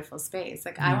such a beautiful space.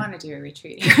 Like, I want to do a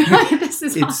retreat here. This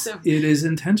is awesome. It is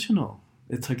intentional.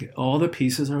 It's like all the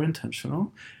pieces are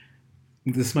intentional.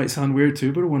 This might sound weird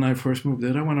too, but when I first moved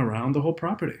in, I went around the whole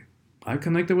property. I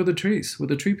connected with the trees, with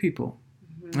the tree people.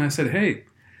 Mm-hmm. And I said, hey,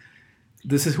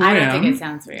 this is who I am. I don't think it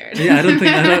sounds weird. Yeah,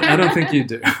 I don't think you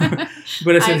do.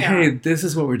 But I said, hey, this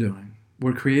is what we're doing.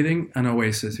 We're creating an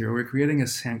oasis here. We're creating a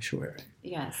sanctuary.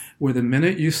 Yes. Where the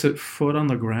minute you set foot on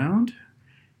the ground,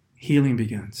 healing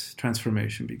begins,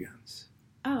 transformation begins.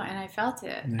 Oh, and I felt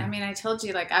it. Yeah. I mean, I told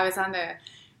you, like,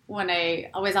 we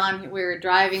were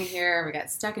driving here, we got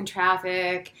stuck in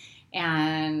traffic,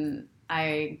 and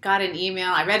I got an email.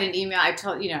 I read an email. I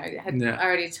had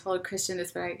already told Christian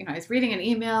this, but I was reading an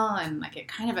email, and like it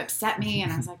kind of upset me,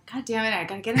 and I was like, God damn it, I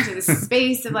got to get into this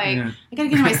space of like, I got to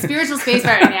get into my spiritual space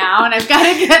right now, and I've got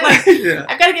to get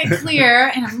I've got to get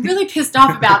clear, and I'm really pissed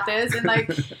off about this, and like,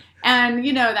 and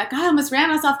that guy almost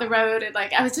ran us off the road, and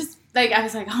like, I was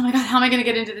like, oh my God, how am I going to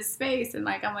get into this space? And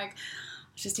like, I'm like,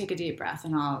 let's just take a deep breath,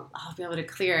 and I'll be able to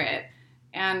clear it.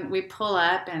 And we pull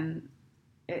up, and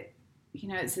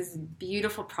it's this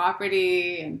beautiful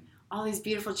property and all these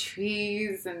beautiful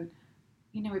trees, and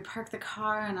we park the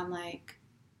car, and I'm like,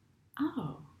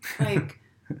 oh,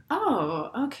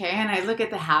 okay. And I look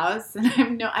at the house, and I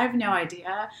have no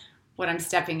idea what I'm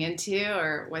stepping into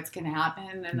or what's going to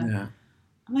happen, and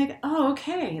I'm like, oh,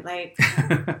 okay, like,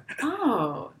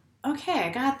 oh, okay, I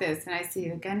got this. And I see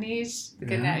the Ganesh,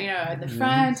 at the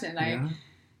front, and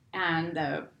and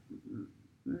the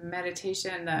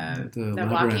meditation, the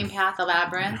walking path, the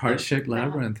labyrinth. Heart-shaped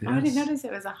labyrinth, yes. Oh, I didn't notice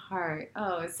it was a heart.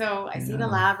 Oh, so I see the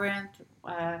labyrinth.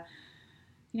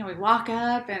 We walk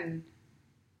up, and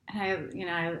I'm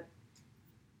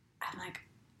like,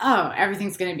 oh,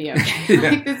 everything's going to be okay.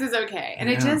 Like, this is okay. And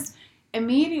it just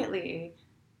immediately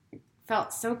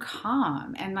felt so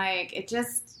calm, and like it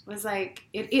just was like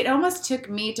it almost took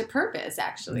me to purpose.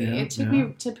 Actually, it took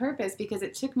me to purpose, because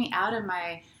it took me out of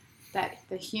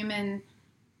the human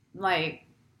like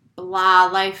blah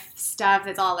life stuff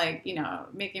that's all like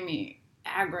making me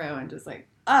aggro and just like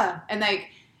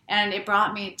and it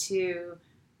brought me to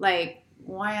like,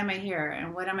 why am I here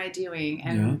and what am I doing,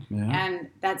 and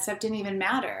that stuff didn't even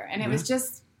matter, and it was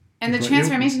just. And the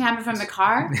transformation happened from the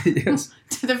car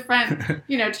to the front,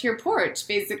 to your porch,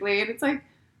 basically. And it's like,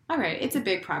 all right, it's a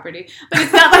big property. But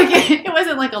it's not like, it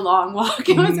wasn't like a long walk.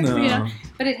 It was,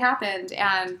 but it happened.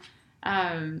 And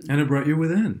it brought you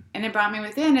within. And it brought me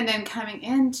within. And then coming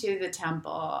into the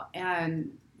temple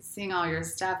and seeing all your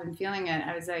stuff and feeling it,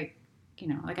 I was like,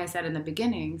 like I said in the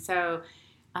beginning. So,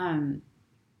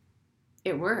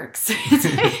 it works.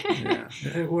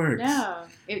 It works. No.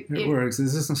 It works.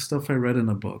 This isn't stuff I read in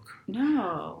a book.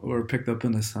 No. Or picked up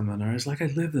in a seminar. It's like I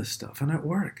live this stuff, and it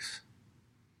works.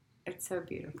 It's so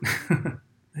beautiful.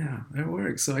 Yeah, it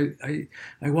works. So I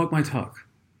walk my talk.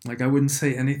 Like, I wouldn't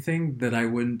say anything that I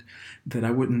wouldn't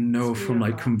know from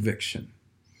like conviction,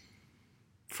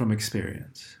 from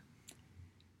experience.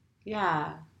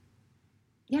 Yeah.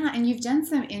 Yeah, and you've done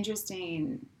some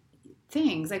interesting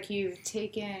things. Like you've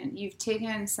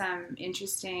taken some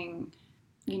interesting,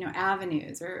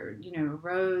 avenues or,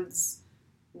 roads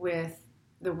with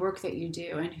the work that you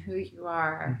do and who you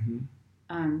are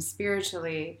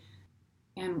spiritually.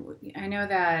 And I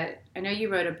know you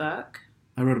wrote a book.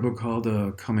 I wrote a book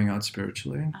called Coming Out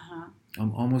Spiritually. Uh-huh.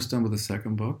 I'm almost done with the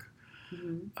second book.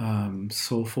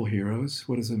 Soulful Heroes.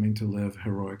 What does it mean to live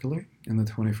heroically in the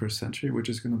 21st century? Which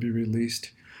is going to be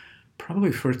released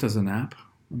probably first as an app.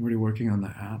 I'm already working on the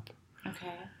app.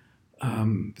 Okay.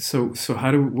 So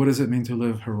what does it mean to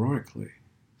live heroically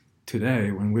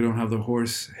today when we don't have the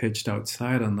horse hitched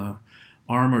outside and the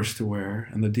armors to wear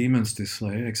and the demons to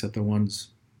slay, except the ones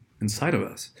inside of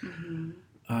us?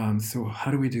 So how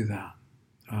do we do that?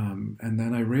 And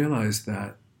then I realized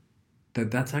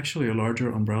that's actually a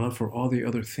larger umbrella for all the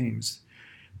other themes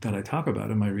that I talk about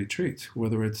in my retreats,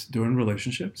 whether it's doing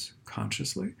relationships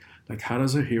consciously, like how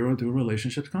does a hero do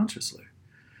relationships consciously?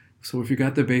 So if you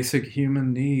got the basic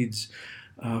human needs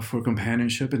for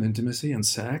companionship and intimacy and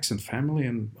sex and family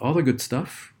and all the good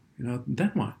stuff,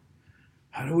 then what?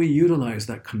 How do we utilize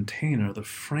that container, the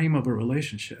frame of a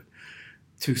relationship,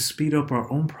 to speed up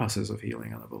our own process of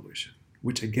healing and evolution,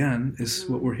 which again is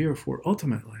what we're here for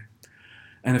ultimately.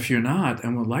 And if you're not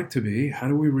and would like to be, how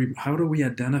do we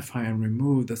identify and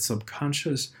remove the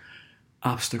subconscious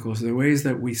obstacles, the ways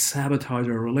that we sabotage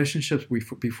our relationships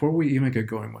before we even get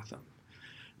going with them?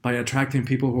 By attracting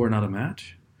people who are not a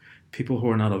match, people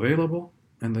who are not available,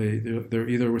 and they're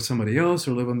either with somebody else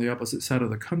or live on the opposite side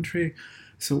of the country.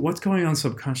 So what's going on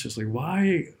subconsciously?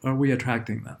 Why are we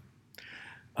attracting them?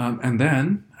 And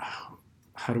then,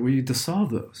 how do we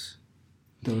dissolve those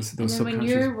subconscious? When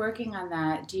you're working on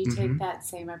that, do you take that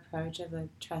same approach of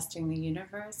trusting the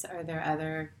universe, or are there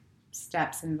other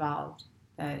steps involved?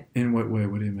 In what way?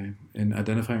 What do you mean? In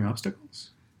identifying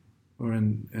obstacles? Or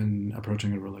in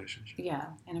approaching a relationship? Yeah,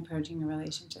 in approaching a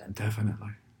relationship.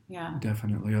 Definitely. Yeah.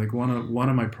 Definitely. Like one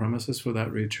of my premises for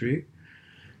that retreat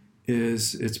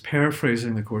is, it's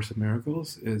paraphrasing the Course of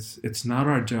Miracles, is it's not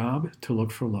our job to look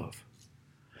for love,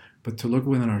 but to look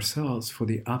within ourselves for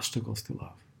the obstacles to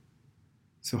love.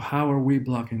 So how are we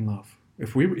blocking love?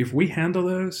 If we handle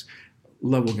those,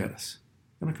 love will get us.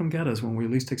 It's going to come get us when we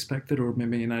least expect it, or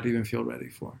maybe not even feel ready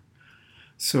for.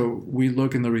 So we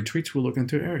look in the retreats, we'll look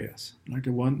into areas. Like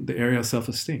the area of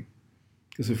self-esteem.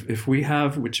 Because if we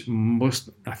have, which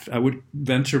I would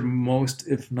venture most,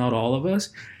 if not all of us,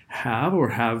 have or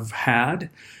have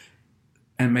had,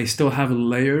 and may still have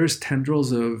layers,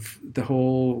 tendrils of the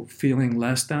whole feeling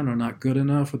less than or not good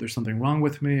enough, or there's something wrong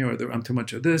with me, or I'm too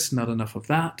much of this, not enough of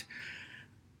that.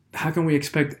 How can we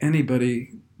expect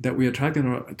anybody that we attract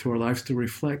into our lives to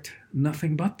reflect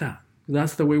nothing but that?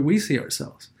 That's the way we see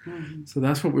ourselves. So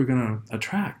that's what we're going to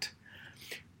attract.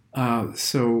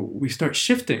 So we start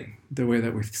shifting the way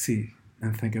that we see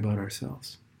and think about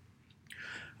ourselves.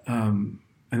 And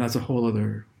that's a whole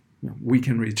other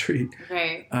weekend retreat.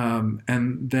 Right.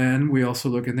 And then we also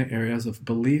look in the areas of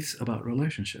beliefs about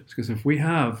relationships. Because if we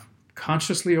have,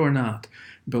 consciously or not,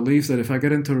 beliefs that if I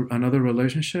get into another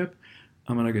relationship,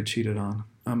 I'm going to get cheated on.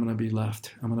 I'm going to be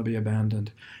left. I'm going to be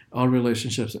abandoned. All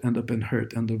relationships end up in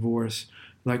hurt and divorce.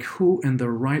 Like, who in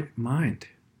their right mind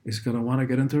is going to want to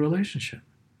get into a relationship?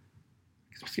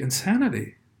 It's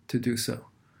insanity to do so.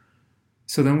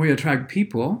 So then we attract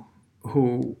people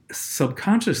who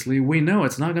subconsciously we know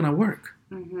it's not going to work.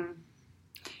 And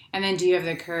then do you have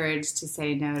the courage to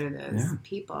say no to those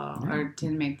people, or to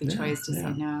make the choice to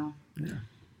say no?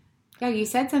 Yeah, you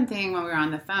said something when we were on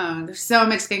the phone. There's so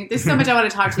much I want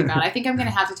to talk to you about. I think I'm going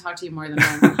to have to talk to you more than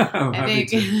once. I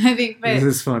think, but this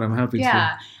is fun. I'm happy to.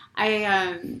 Yeah,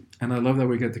 and I love that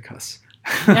we get to cuss.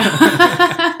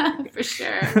 For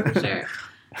sure.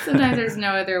 Sometimes there's no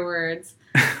other words.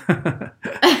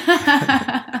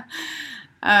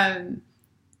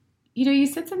 You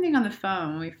said something on the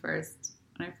phone when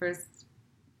I first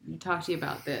talked to you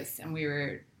about this, and we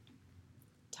were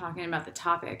talking about the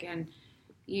topic, and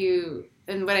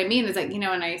what I mean is, like,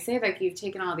 when I say, like, you've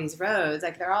taken all these roads,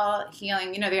 like, they're all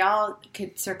healing, they all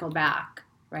could circle back,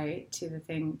 right, to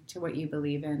what you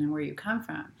believe in and where you come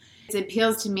from. It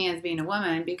appeals to me as being a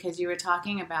woman, because you were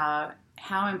talking about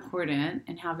how important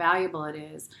and how valuable it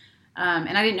is.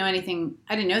 And I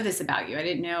didn't know this about you. I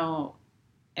didn't know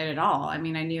it at all. I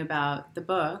mean, I knew about the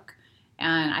book,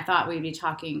 and I thought we'd be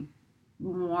talking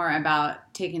more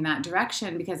about taking that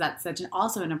direction, because that's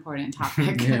also an important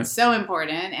topic. It's so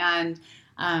important and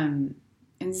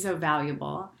so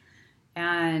valuable.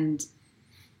 And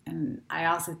I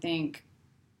also think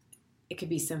it could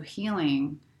be so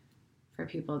healing for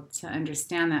people to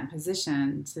understand that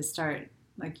position, to start,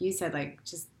 like you said, like,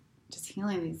 just just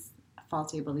healing these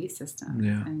faulty belief systems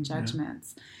Yeah, and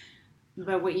judgments.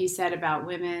 But what you said about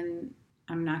women,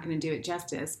 I'm not going to do it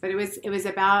justice, but it was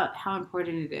about how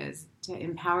important it is to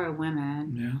empower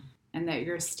women. Yeah. And that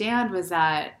your stand was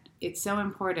that it's so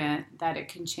important that it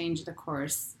can change the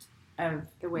course of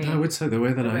the way. I would say the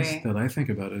way that I think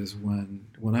about it is when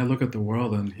I look at the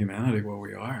world and humanity where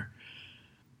we are,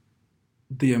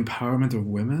 the empowerment of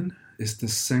women is the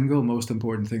single most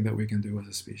important thing that we can do as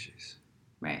a species.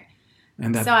 Right.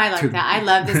 And so I like that. I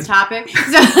love this topic.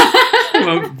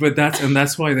 Well, but that's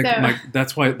why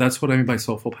that's what I mean by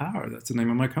soulful power. That's the name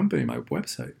of my company, my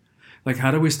website. Like,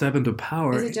 how do we step into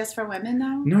power? Is it just for women,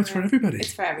 though? No, it's for everybody.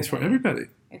 It's for everybody. It's for everybody.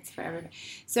 It's for everybody.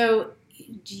 So,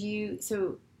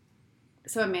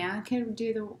 so a man can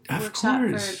do the workshop for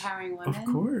empowering women? Of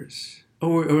course.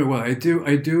 Oh, well, I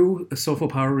do a soulful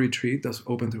power retreat that's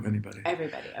open to anybody.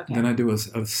 Everybody, okay. Then I do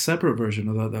a separate version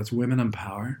of that. That's women in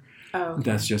power. Oh, okay.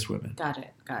 That's just women. Got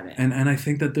it. And I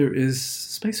think that there is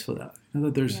space for that.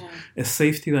 That there's a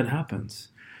safety that happens.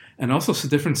 And also some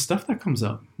different stuff that comes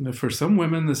up. For some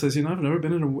women that says, I've never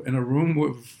been in a room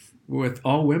with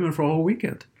all women for a whole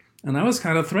weekend. And I was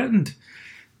kind of threatened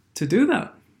to do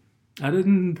that. I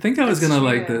didn't think I was going to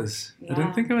like this. Yeah. I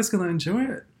didn't think I was going to enjoy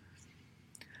it.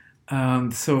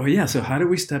 So how do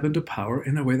we step into power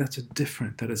in a way that's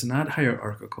different, that is not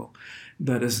hierarchical,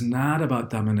 that is not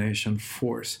about domination,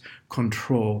 force,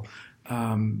 control,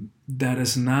 that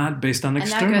is not based on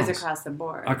externals. And that goes across the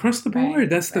board. Across the board.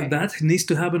 That needs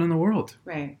to happen in the world.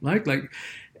 Right.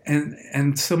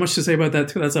 And so much to say about that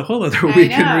too. That's a whole other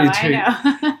weekend retreat.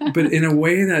 I know. But in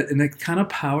a kind of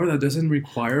power that doesn't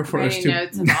require for us to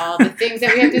notes of all the things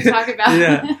that we have to talk about.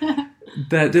 Yeah.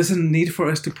 That doesn't need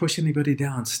for us to push anybody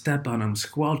down, step on them,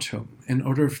 squelch them, in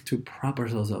order to prop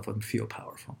ourselves up and feel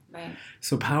powerful. Right.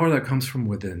 So power that comes from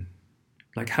within.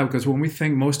 Because when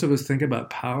most of us think about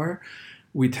power,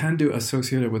 we tend to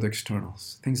associate it with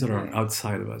externals, things that are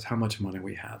outside of us, how much money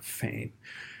we have, fame,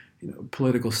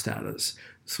 political status,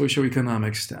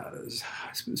 socioeconomic status,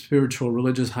 spiritual,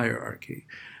 religious hierarchy.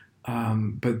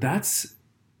 But that's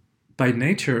by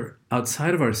nature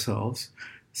outside of ourselves.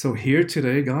 So here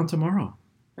today, gone tomorrow.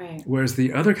 Right. Whereas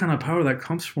the other kind of power that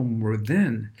comes from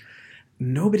within,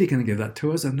 nobody can give that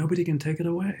to us and nobody can take it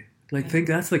away. Think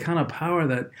that's the kind of power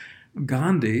that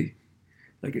Gandhi,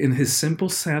 in his simple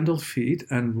sandal feet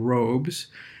and robes,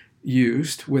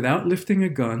 used without lifting a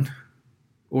gun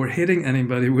or hitting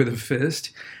anybody with a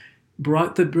fist,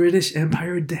 brought the British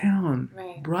Empire down.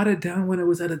 Right. Brought it down when it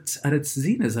was at its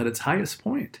zenith, at its highest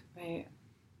point. Right.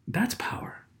 That's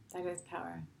power. That is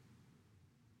power.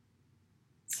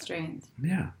 Strength.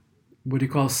 Yeah. What he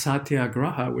calls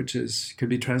satyagraha, which could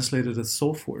be translated as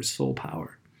soul force, soul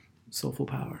power, soulful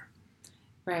power.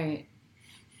 Right.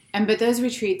 But those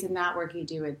retreats and that work you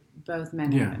do with both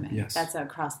men and women. Yes. That's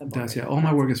across the board. All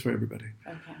my work is for everybody.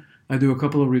 Okay. I do a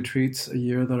couple of retreats a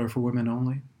year that are for women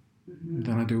only. Mm-hmm.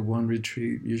 Then I do one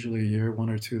retreat, usually a year, one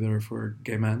or two that are for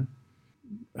gay men.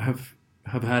 I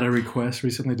have had a request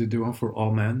recently to do one for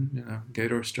all men, gay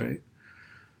or straight.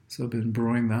 So I've been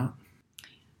brewing that.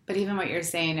 But even what you're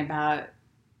saying about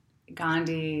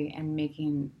Gandhi and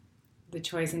making the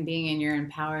choice and being in your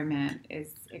empowerment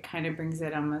it kind of brings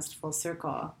it almost full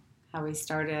circle. How we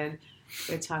started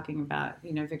with talking about,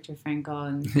 Viktor Frankl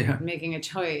and making a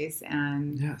choice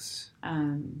and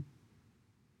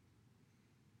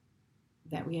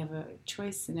that we have a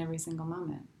choice in every single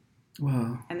moment.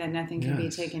 Well, and that nothing can be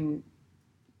taken,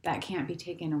 that can't be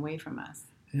taken away from us.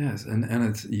 Yes, and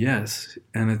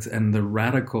the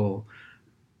radical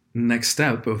next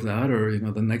step of that, or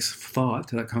the next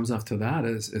thought that comes after that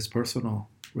is personal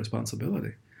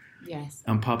responsibility. Yes.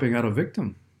 I'm popping out a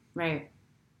victim. Right.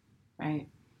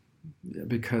 Yeah,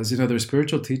 because there's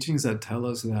spiritual teachings that tell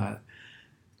us that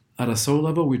at a soul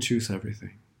level we choose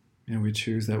everything. We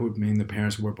choose, that would mean the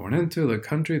parents we're born into, the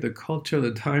country, the culture,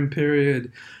 the time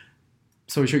period,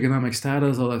 socioeconomic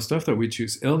status, all that stuff, that we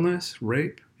choose illness,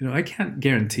 rape. I can't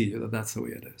guarantee you that that's the way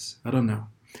it is. I don't know.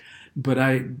 But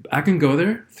I can go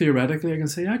there, theoretically. I can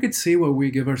say, I could see where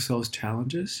we give ourselves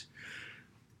challenges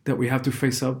that we have to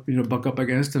face up, buck up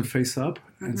against and face up,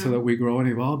 and so that we grow and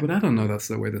evolve. But I don't know that's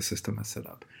the way the system is set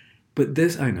up. But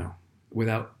this I know,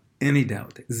 without any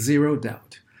doubt, zero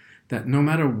doubt, that no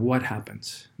matter what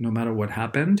happens, no matter what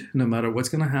happened, no matter what's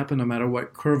going to happen, no matter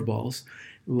what curveballs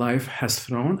life has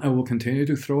thrown and will continue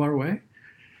to throw our way,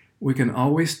 we can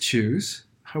always choose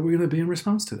how we're going to be in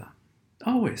response to that.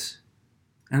 Always.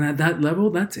 And at that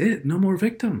level, that's it. No more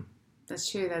victim.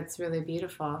 That's true. That's really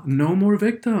beautiful. No more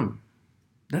victim.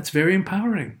 That's very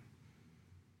empowering.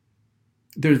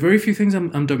 There's very few things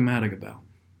I'm dogmatic about.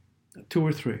 2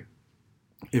 or 3,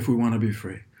 if we want to be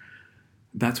free.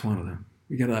 That's one of them.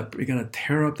 We gotta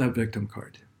tear up that victim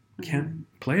card. Can't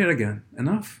play it again.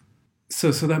 Enough.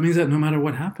 So that means that no matter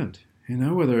what happened,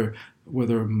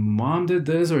 whether mom did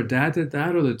this or dad did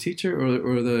that or the teacher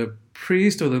or the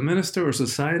priest or the minister or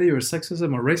society or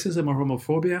sexism or racism or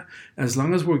homophobia, as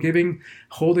long as we're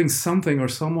holding something or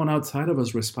someone outside of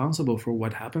us responsible for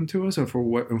what happened to us or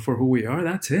for who we are,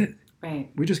 that's it. Right.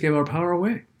 We just gave our power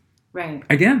away. Right.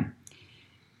 Again.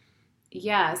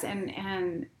 Yes,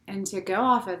 and to go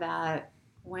off of that,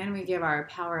 when we give our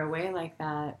power away like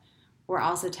that, we're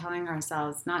also telling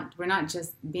ourselves we're not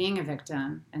just being a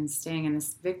victim and staying in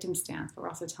this victim stance, but we're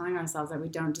also telling ourselves that we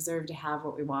don't deserve to have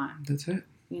what we want. That's it.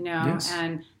 Yes.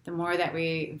 And the more that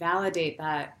we validate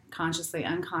that consciously,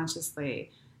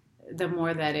 unconsciously, the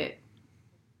more that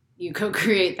you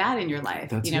co-create that in your life.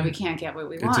 That's we can't get what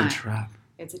we want. It's a trap.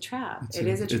 It's a trap. It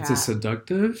is a trap. It's a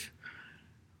seductive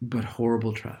but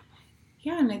horrible trap.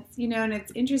 Yeah, and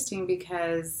it's interesting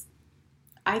because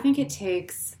I think it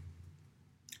takes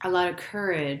a lot of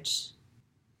courage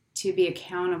to be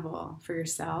accountable for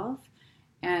yourself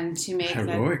and to make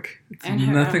heroic.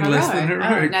 Nothing less than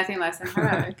heroic. Nothing less than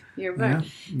heroic. You're right.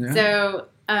 Yeah. So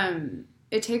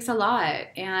it takes a lot,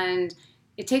 and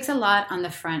it takes a lot on the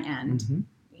front end,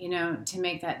 to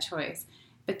make that choice.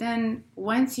 But then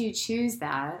once you choose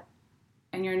that,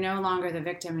 and you're no longer the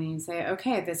victim, and you say,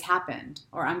 okay, this happened,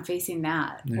 or I'm facing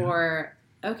that, or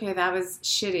okay, that was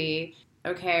shitty,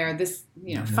 okay, or this,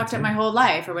 fucked up my whole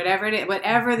life, or whatever it is,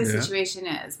 whatever the situation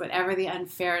is, whatever the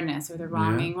unfairness or the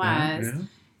wronging was.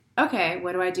 Okay,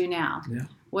 what do I do now? Yeah.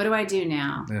 What do I do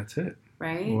now? That's it.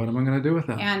 Right? What am I going to do with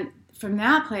that? And from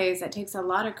that place, that takes a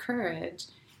lot of courage,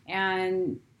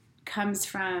 and comes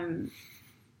from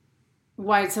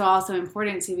why it's so also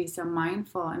important to be so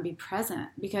mindful and be present,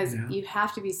 because you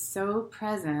have to be so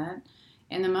present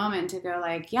in the moment to go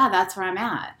like, yeah, that's where I'm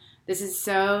at. This is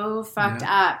so fucked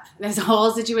up. This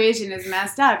whole situation is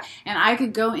messed up. And I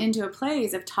could go into a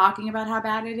place of talking about how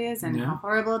bad it is and how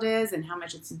horrible it is and how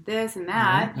much it's this and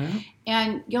that. Yeah.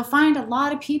 And you'll find a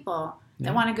lot of people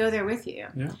that want to go there with you.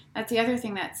 Yeah. That's the other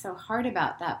thing that's so hard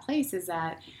about that place, is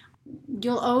that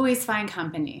you'll always find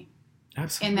company.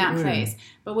 Absolutely. In that place.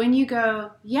 But when you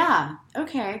go,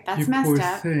 okay, that's messed poor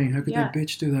up. Thing. How could that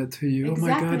bitch do that to you?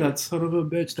 Exactly. Oh my God, that son of a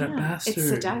bitch, that bastard. It's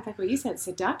seductive, like what you said,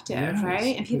 seductive,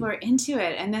 right? And people are into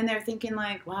it. And then they're thinking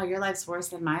like, wow, your life's worse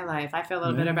than my life. I feel a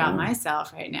little bit about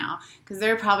myself right now, because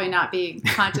they're probably not being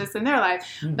conscious in their life.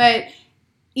 But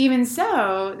even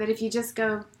so, that if you just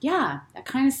go, that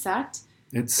kind of sucked.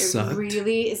 It sucked.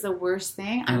 Really is the worst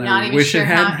thing. I'm not even sure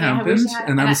how it happened.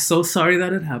 And I'm so sorry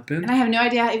that it happened. And I have no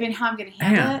idea even how I'm going to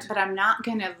handle it, but I'm not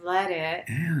going to let it.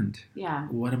 And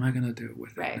what am I going to do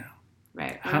with it now?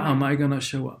 Right. How am I going to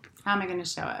show up? How am I going to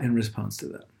show up? In response to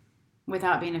that.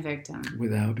 Without being a victim.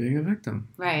 Without being a victim.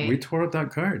 Right. We tore up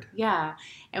that card. Yeah.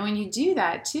 And when you do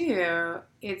that too,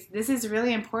 this is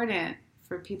really important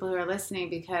for people who are listening,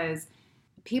 because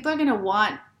people are going to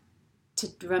want to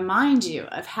remind you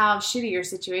of how shitty your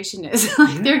situation is.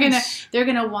 They're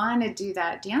gonna want to do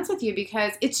that dance with you,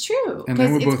 because it's true. And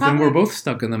then we're both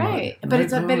stuck in the mud. But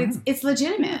it's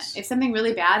legitimate. Yes. If something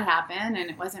really bad happened and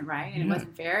it wasn't right and it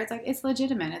wasn't fair, it's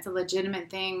legitimate. It's a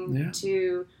legitimate thing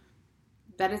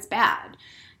that it's bad.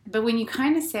 But when you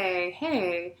kind of say,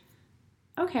 hey,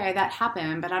 okay, that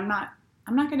happened, but I'm not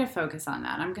going to focus on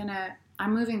that.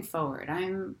 I'm moving forward.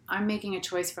 I'm making a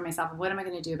choice for myself. What am I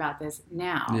going to do about this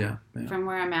now? Yeah. From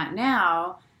where I'm at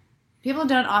now, people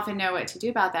don't often know what to do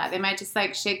about that. They might just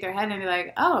like shake their head and be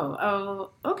like,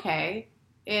 oh, okay.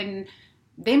 And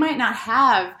they might not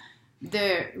have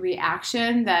the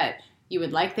reaction that you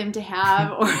would like them to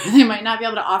have, or they might not be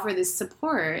able to offer this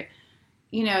support,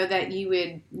 that you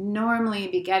would normally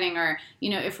be getting. Or,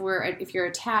 if you're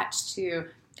attached to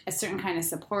a certain kind of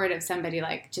support of somebody,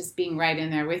 like just being right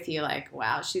in there with you, like,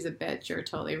 wow, she's a bitch, you're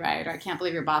totally right, or I can't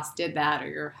believe your boss did that, or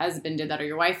your husband did that, or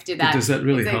your wife did that. But does that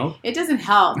really help? It doesn't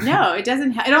help. No, it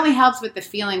doesn't. It only helps with the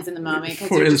feelings in the moment.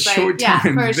 For a short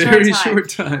time. For a very short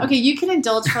time. Okay, you can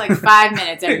indulge for like 5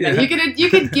 minutes, everybody. You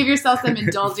could give yourself some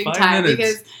indulging time,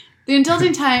 because the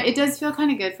indulging time, it does feel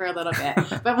kind of good for a little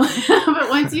bit. But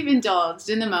once you've indulged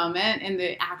in the moment, in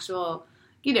the actual,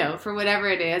 for whatever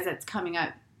it is that's coming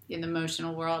up in the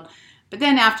emotional world. But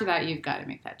then after that, you've got to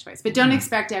make that choice. But don't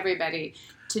expect everybody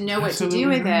to know what to do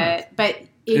with it. But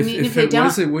if they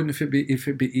don't, if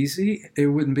it be easy, it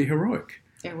wouldn't be heroic.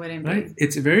 It wouldn't be.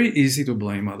 It's very easy to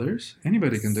blame others.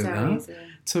 Anybody can do that. Easy.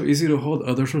 It's so easy to hold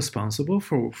others responsible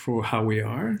for how we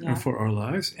are and for our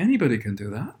lives. Anybody can do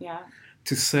that. Yeah.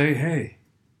 To say, hey,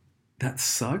 that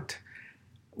sucked.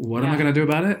 What am I going to do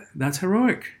about it? That's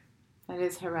heroic. That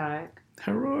is heroic.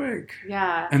 Heroic.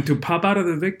 Yeah. And to pop out of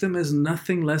the victim is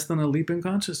nothing less than a leap in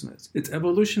consciousness. It's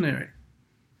evolutionary.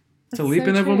 It's a leap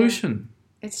in evolution.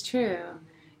 It's true.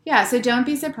 Yeah, so don't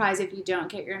be surprised if you don't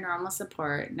get your normal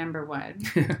support, number one,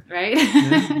 right?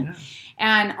 Yeah.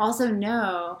 And also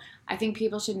I think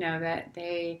people should know that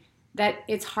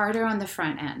it's harder on the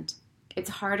front end. It's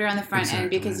harder on the front end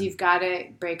because you've got to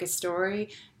break a story.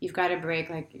 You've got to break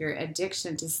like your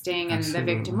addiction to staying in the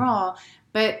victim role.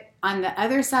 But on the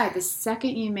other side, the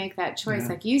second you make that choice,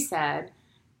 like you said,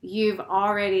 you've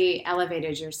already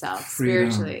elevated yourself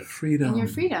spiritually. Freedom. And your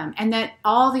freedom. And that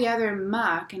all the other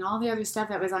muck and all the other stuff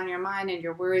that was on your mind and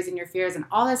your worries and your fears and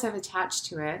all that stuff attached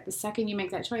to it, the second you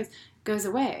make that choice, goes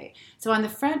away. So on the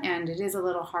front end, it is a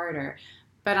little harder.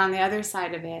 But on the other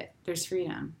side of it, there's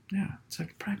freedom. Yeah, it's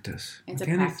like practice. It's like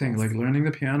a anything, practice. like learning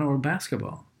the piano or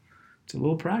basketball. It's a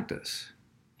little practice.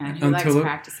 And who likes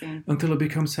practicing? Until it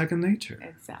becomes second nature.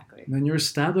 Exactly. And then you're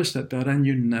established at that and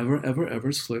you never, ever,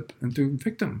 ever slip into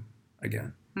victim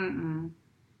again.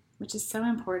 Which is so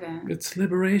important. It's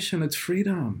liberation. It's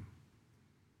freedom.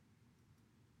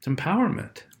 It's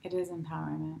empowerment. It is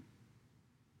empowerment.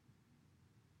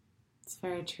 It's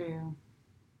very true.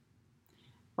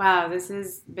 Wow, this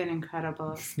has been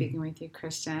incredible speaking with you,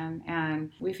 Christian.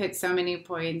 And we've hit so many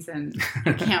points, and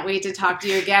I can't wait to talk to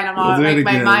you again. I'm all like,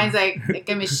 my mind's like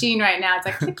a machine right now. It's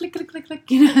like click, click, click, click,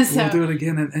 click. You know, so. We'll do it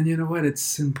again. And you know what? It's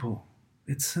simple.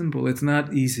 It's simple. It's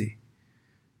not easy.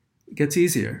 It gets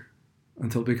easier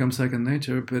until it becomes second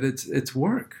nature, but it's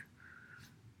work.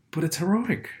 But it's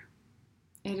heroic.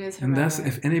 It is heroic. And that's,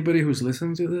 if anybody who's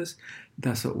listening to this,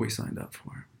 that's what we signed up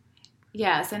for.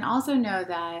 Yes, and also know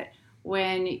that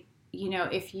when,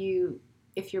 if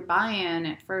your buy-in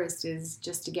at first is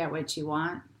just to get what you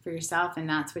want for yourself and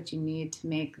that's what you need to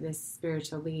make this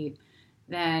spiritual leap,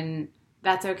 then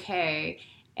that's okay.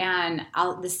 And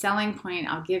the selling point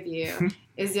I'll give you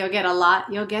is you'll get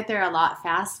there a lot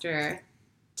faster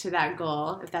to that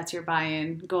goal. If that's your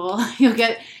buy-in goal, you'll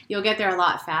get there a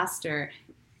lot faster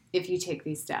if you take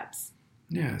these steps.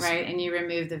 Yes. Right? And you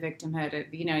remove the victimhood,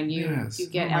 and you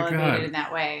get elevated in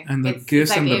that way. And the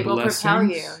gifts and the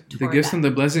blessings, and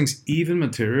the blessings, even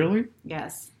materially.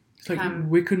 Yes. It's like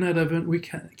we can't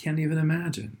even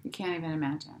imagine. You can't even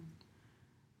imagine.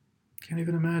 Can't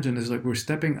even imagine. It's like we're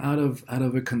stepping out of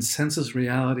a consensus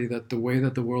reality that the way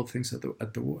that the world thinks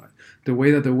the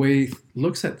way that the way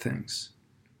looks at things.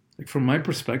 Like from my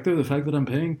perspective, the fact that I'm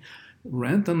paying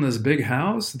rent on this big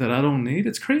house that I don't need,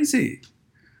 it's crazy.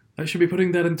 I should be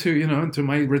putting that into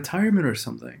my retirement or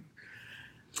something.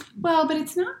 Well, but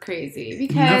it's not crazy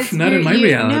because not in my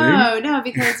reality. No,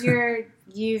 because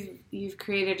you've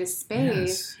created a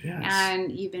space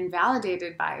and you've been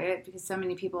validated by it because so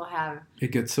many people have.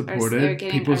 It gets supported.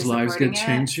 People's lives get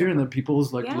changed here, and then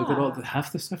people's look at all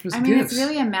half the stuff is gifts. It's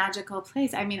really a magical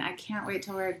place. I can't wait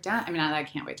till we're done. I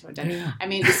can't wait till we're done. Yeah.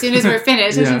 As soon as we're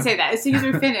finished, I shouldn't say that. As soon as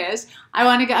we're finished, I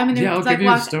want to go. I'll give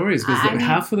you stories because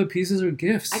half of the pieces are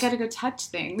gifts. I got to go touch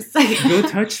things. Go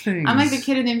touch things. I'm like the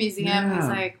kid in the museum who's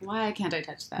like, why can't I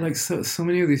touch that? Like so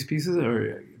many of these pieces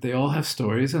they all have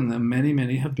stories, and then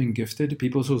many have been gifted to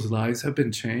people whose lives have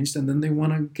been changed, and then they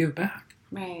want to give back.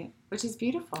 Right, which is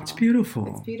beautiful. It's beautiful.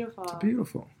 It's beautiful. It's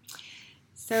beautiful.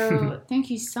 So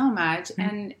thank you so much,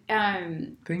 and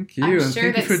thank you, and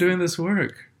thank you for doing this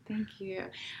work. Thank you.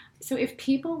 So if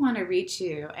people want to reach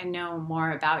you and know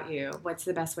more about you, what's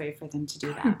the best way for them to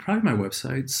do that? Probably my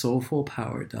website,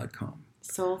 soulfulpower.com.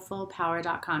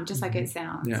 Soulfulpower.com, just like it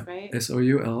sounds, right?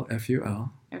 SOULFUL.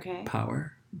 Okay.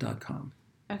 Power.com.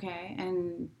 Okay,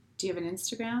 and do you have an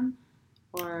Instagram?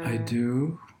 Or I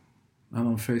do. I'm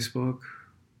on Facebook.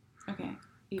 Okay.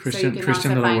 Christian De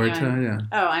La Huerta,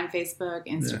 on Facebook,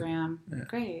 Instagram. Yeah.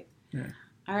 Great. Yeah.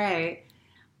 All right.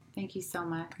 Thank you so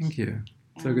much. Thank you.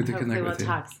 So good to connect with you. Hopefully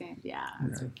we'll talk soon. Yeah.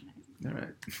 All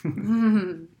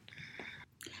right.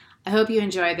 I hope you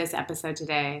enjoyed this episode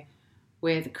today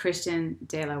with Christian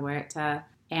De La Huerta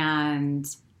and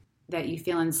that you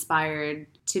feel inspired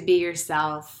to be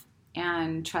yourself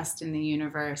and trust in the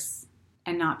universe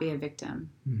and not be a victim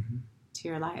to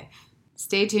your life.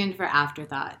 Stay tuned for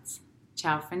Afterthoughts.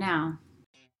 Ciao for now.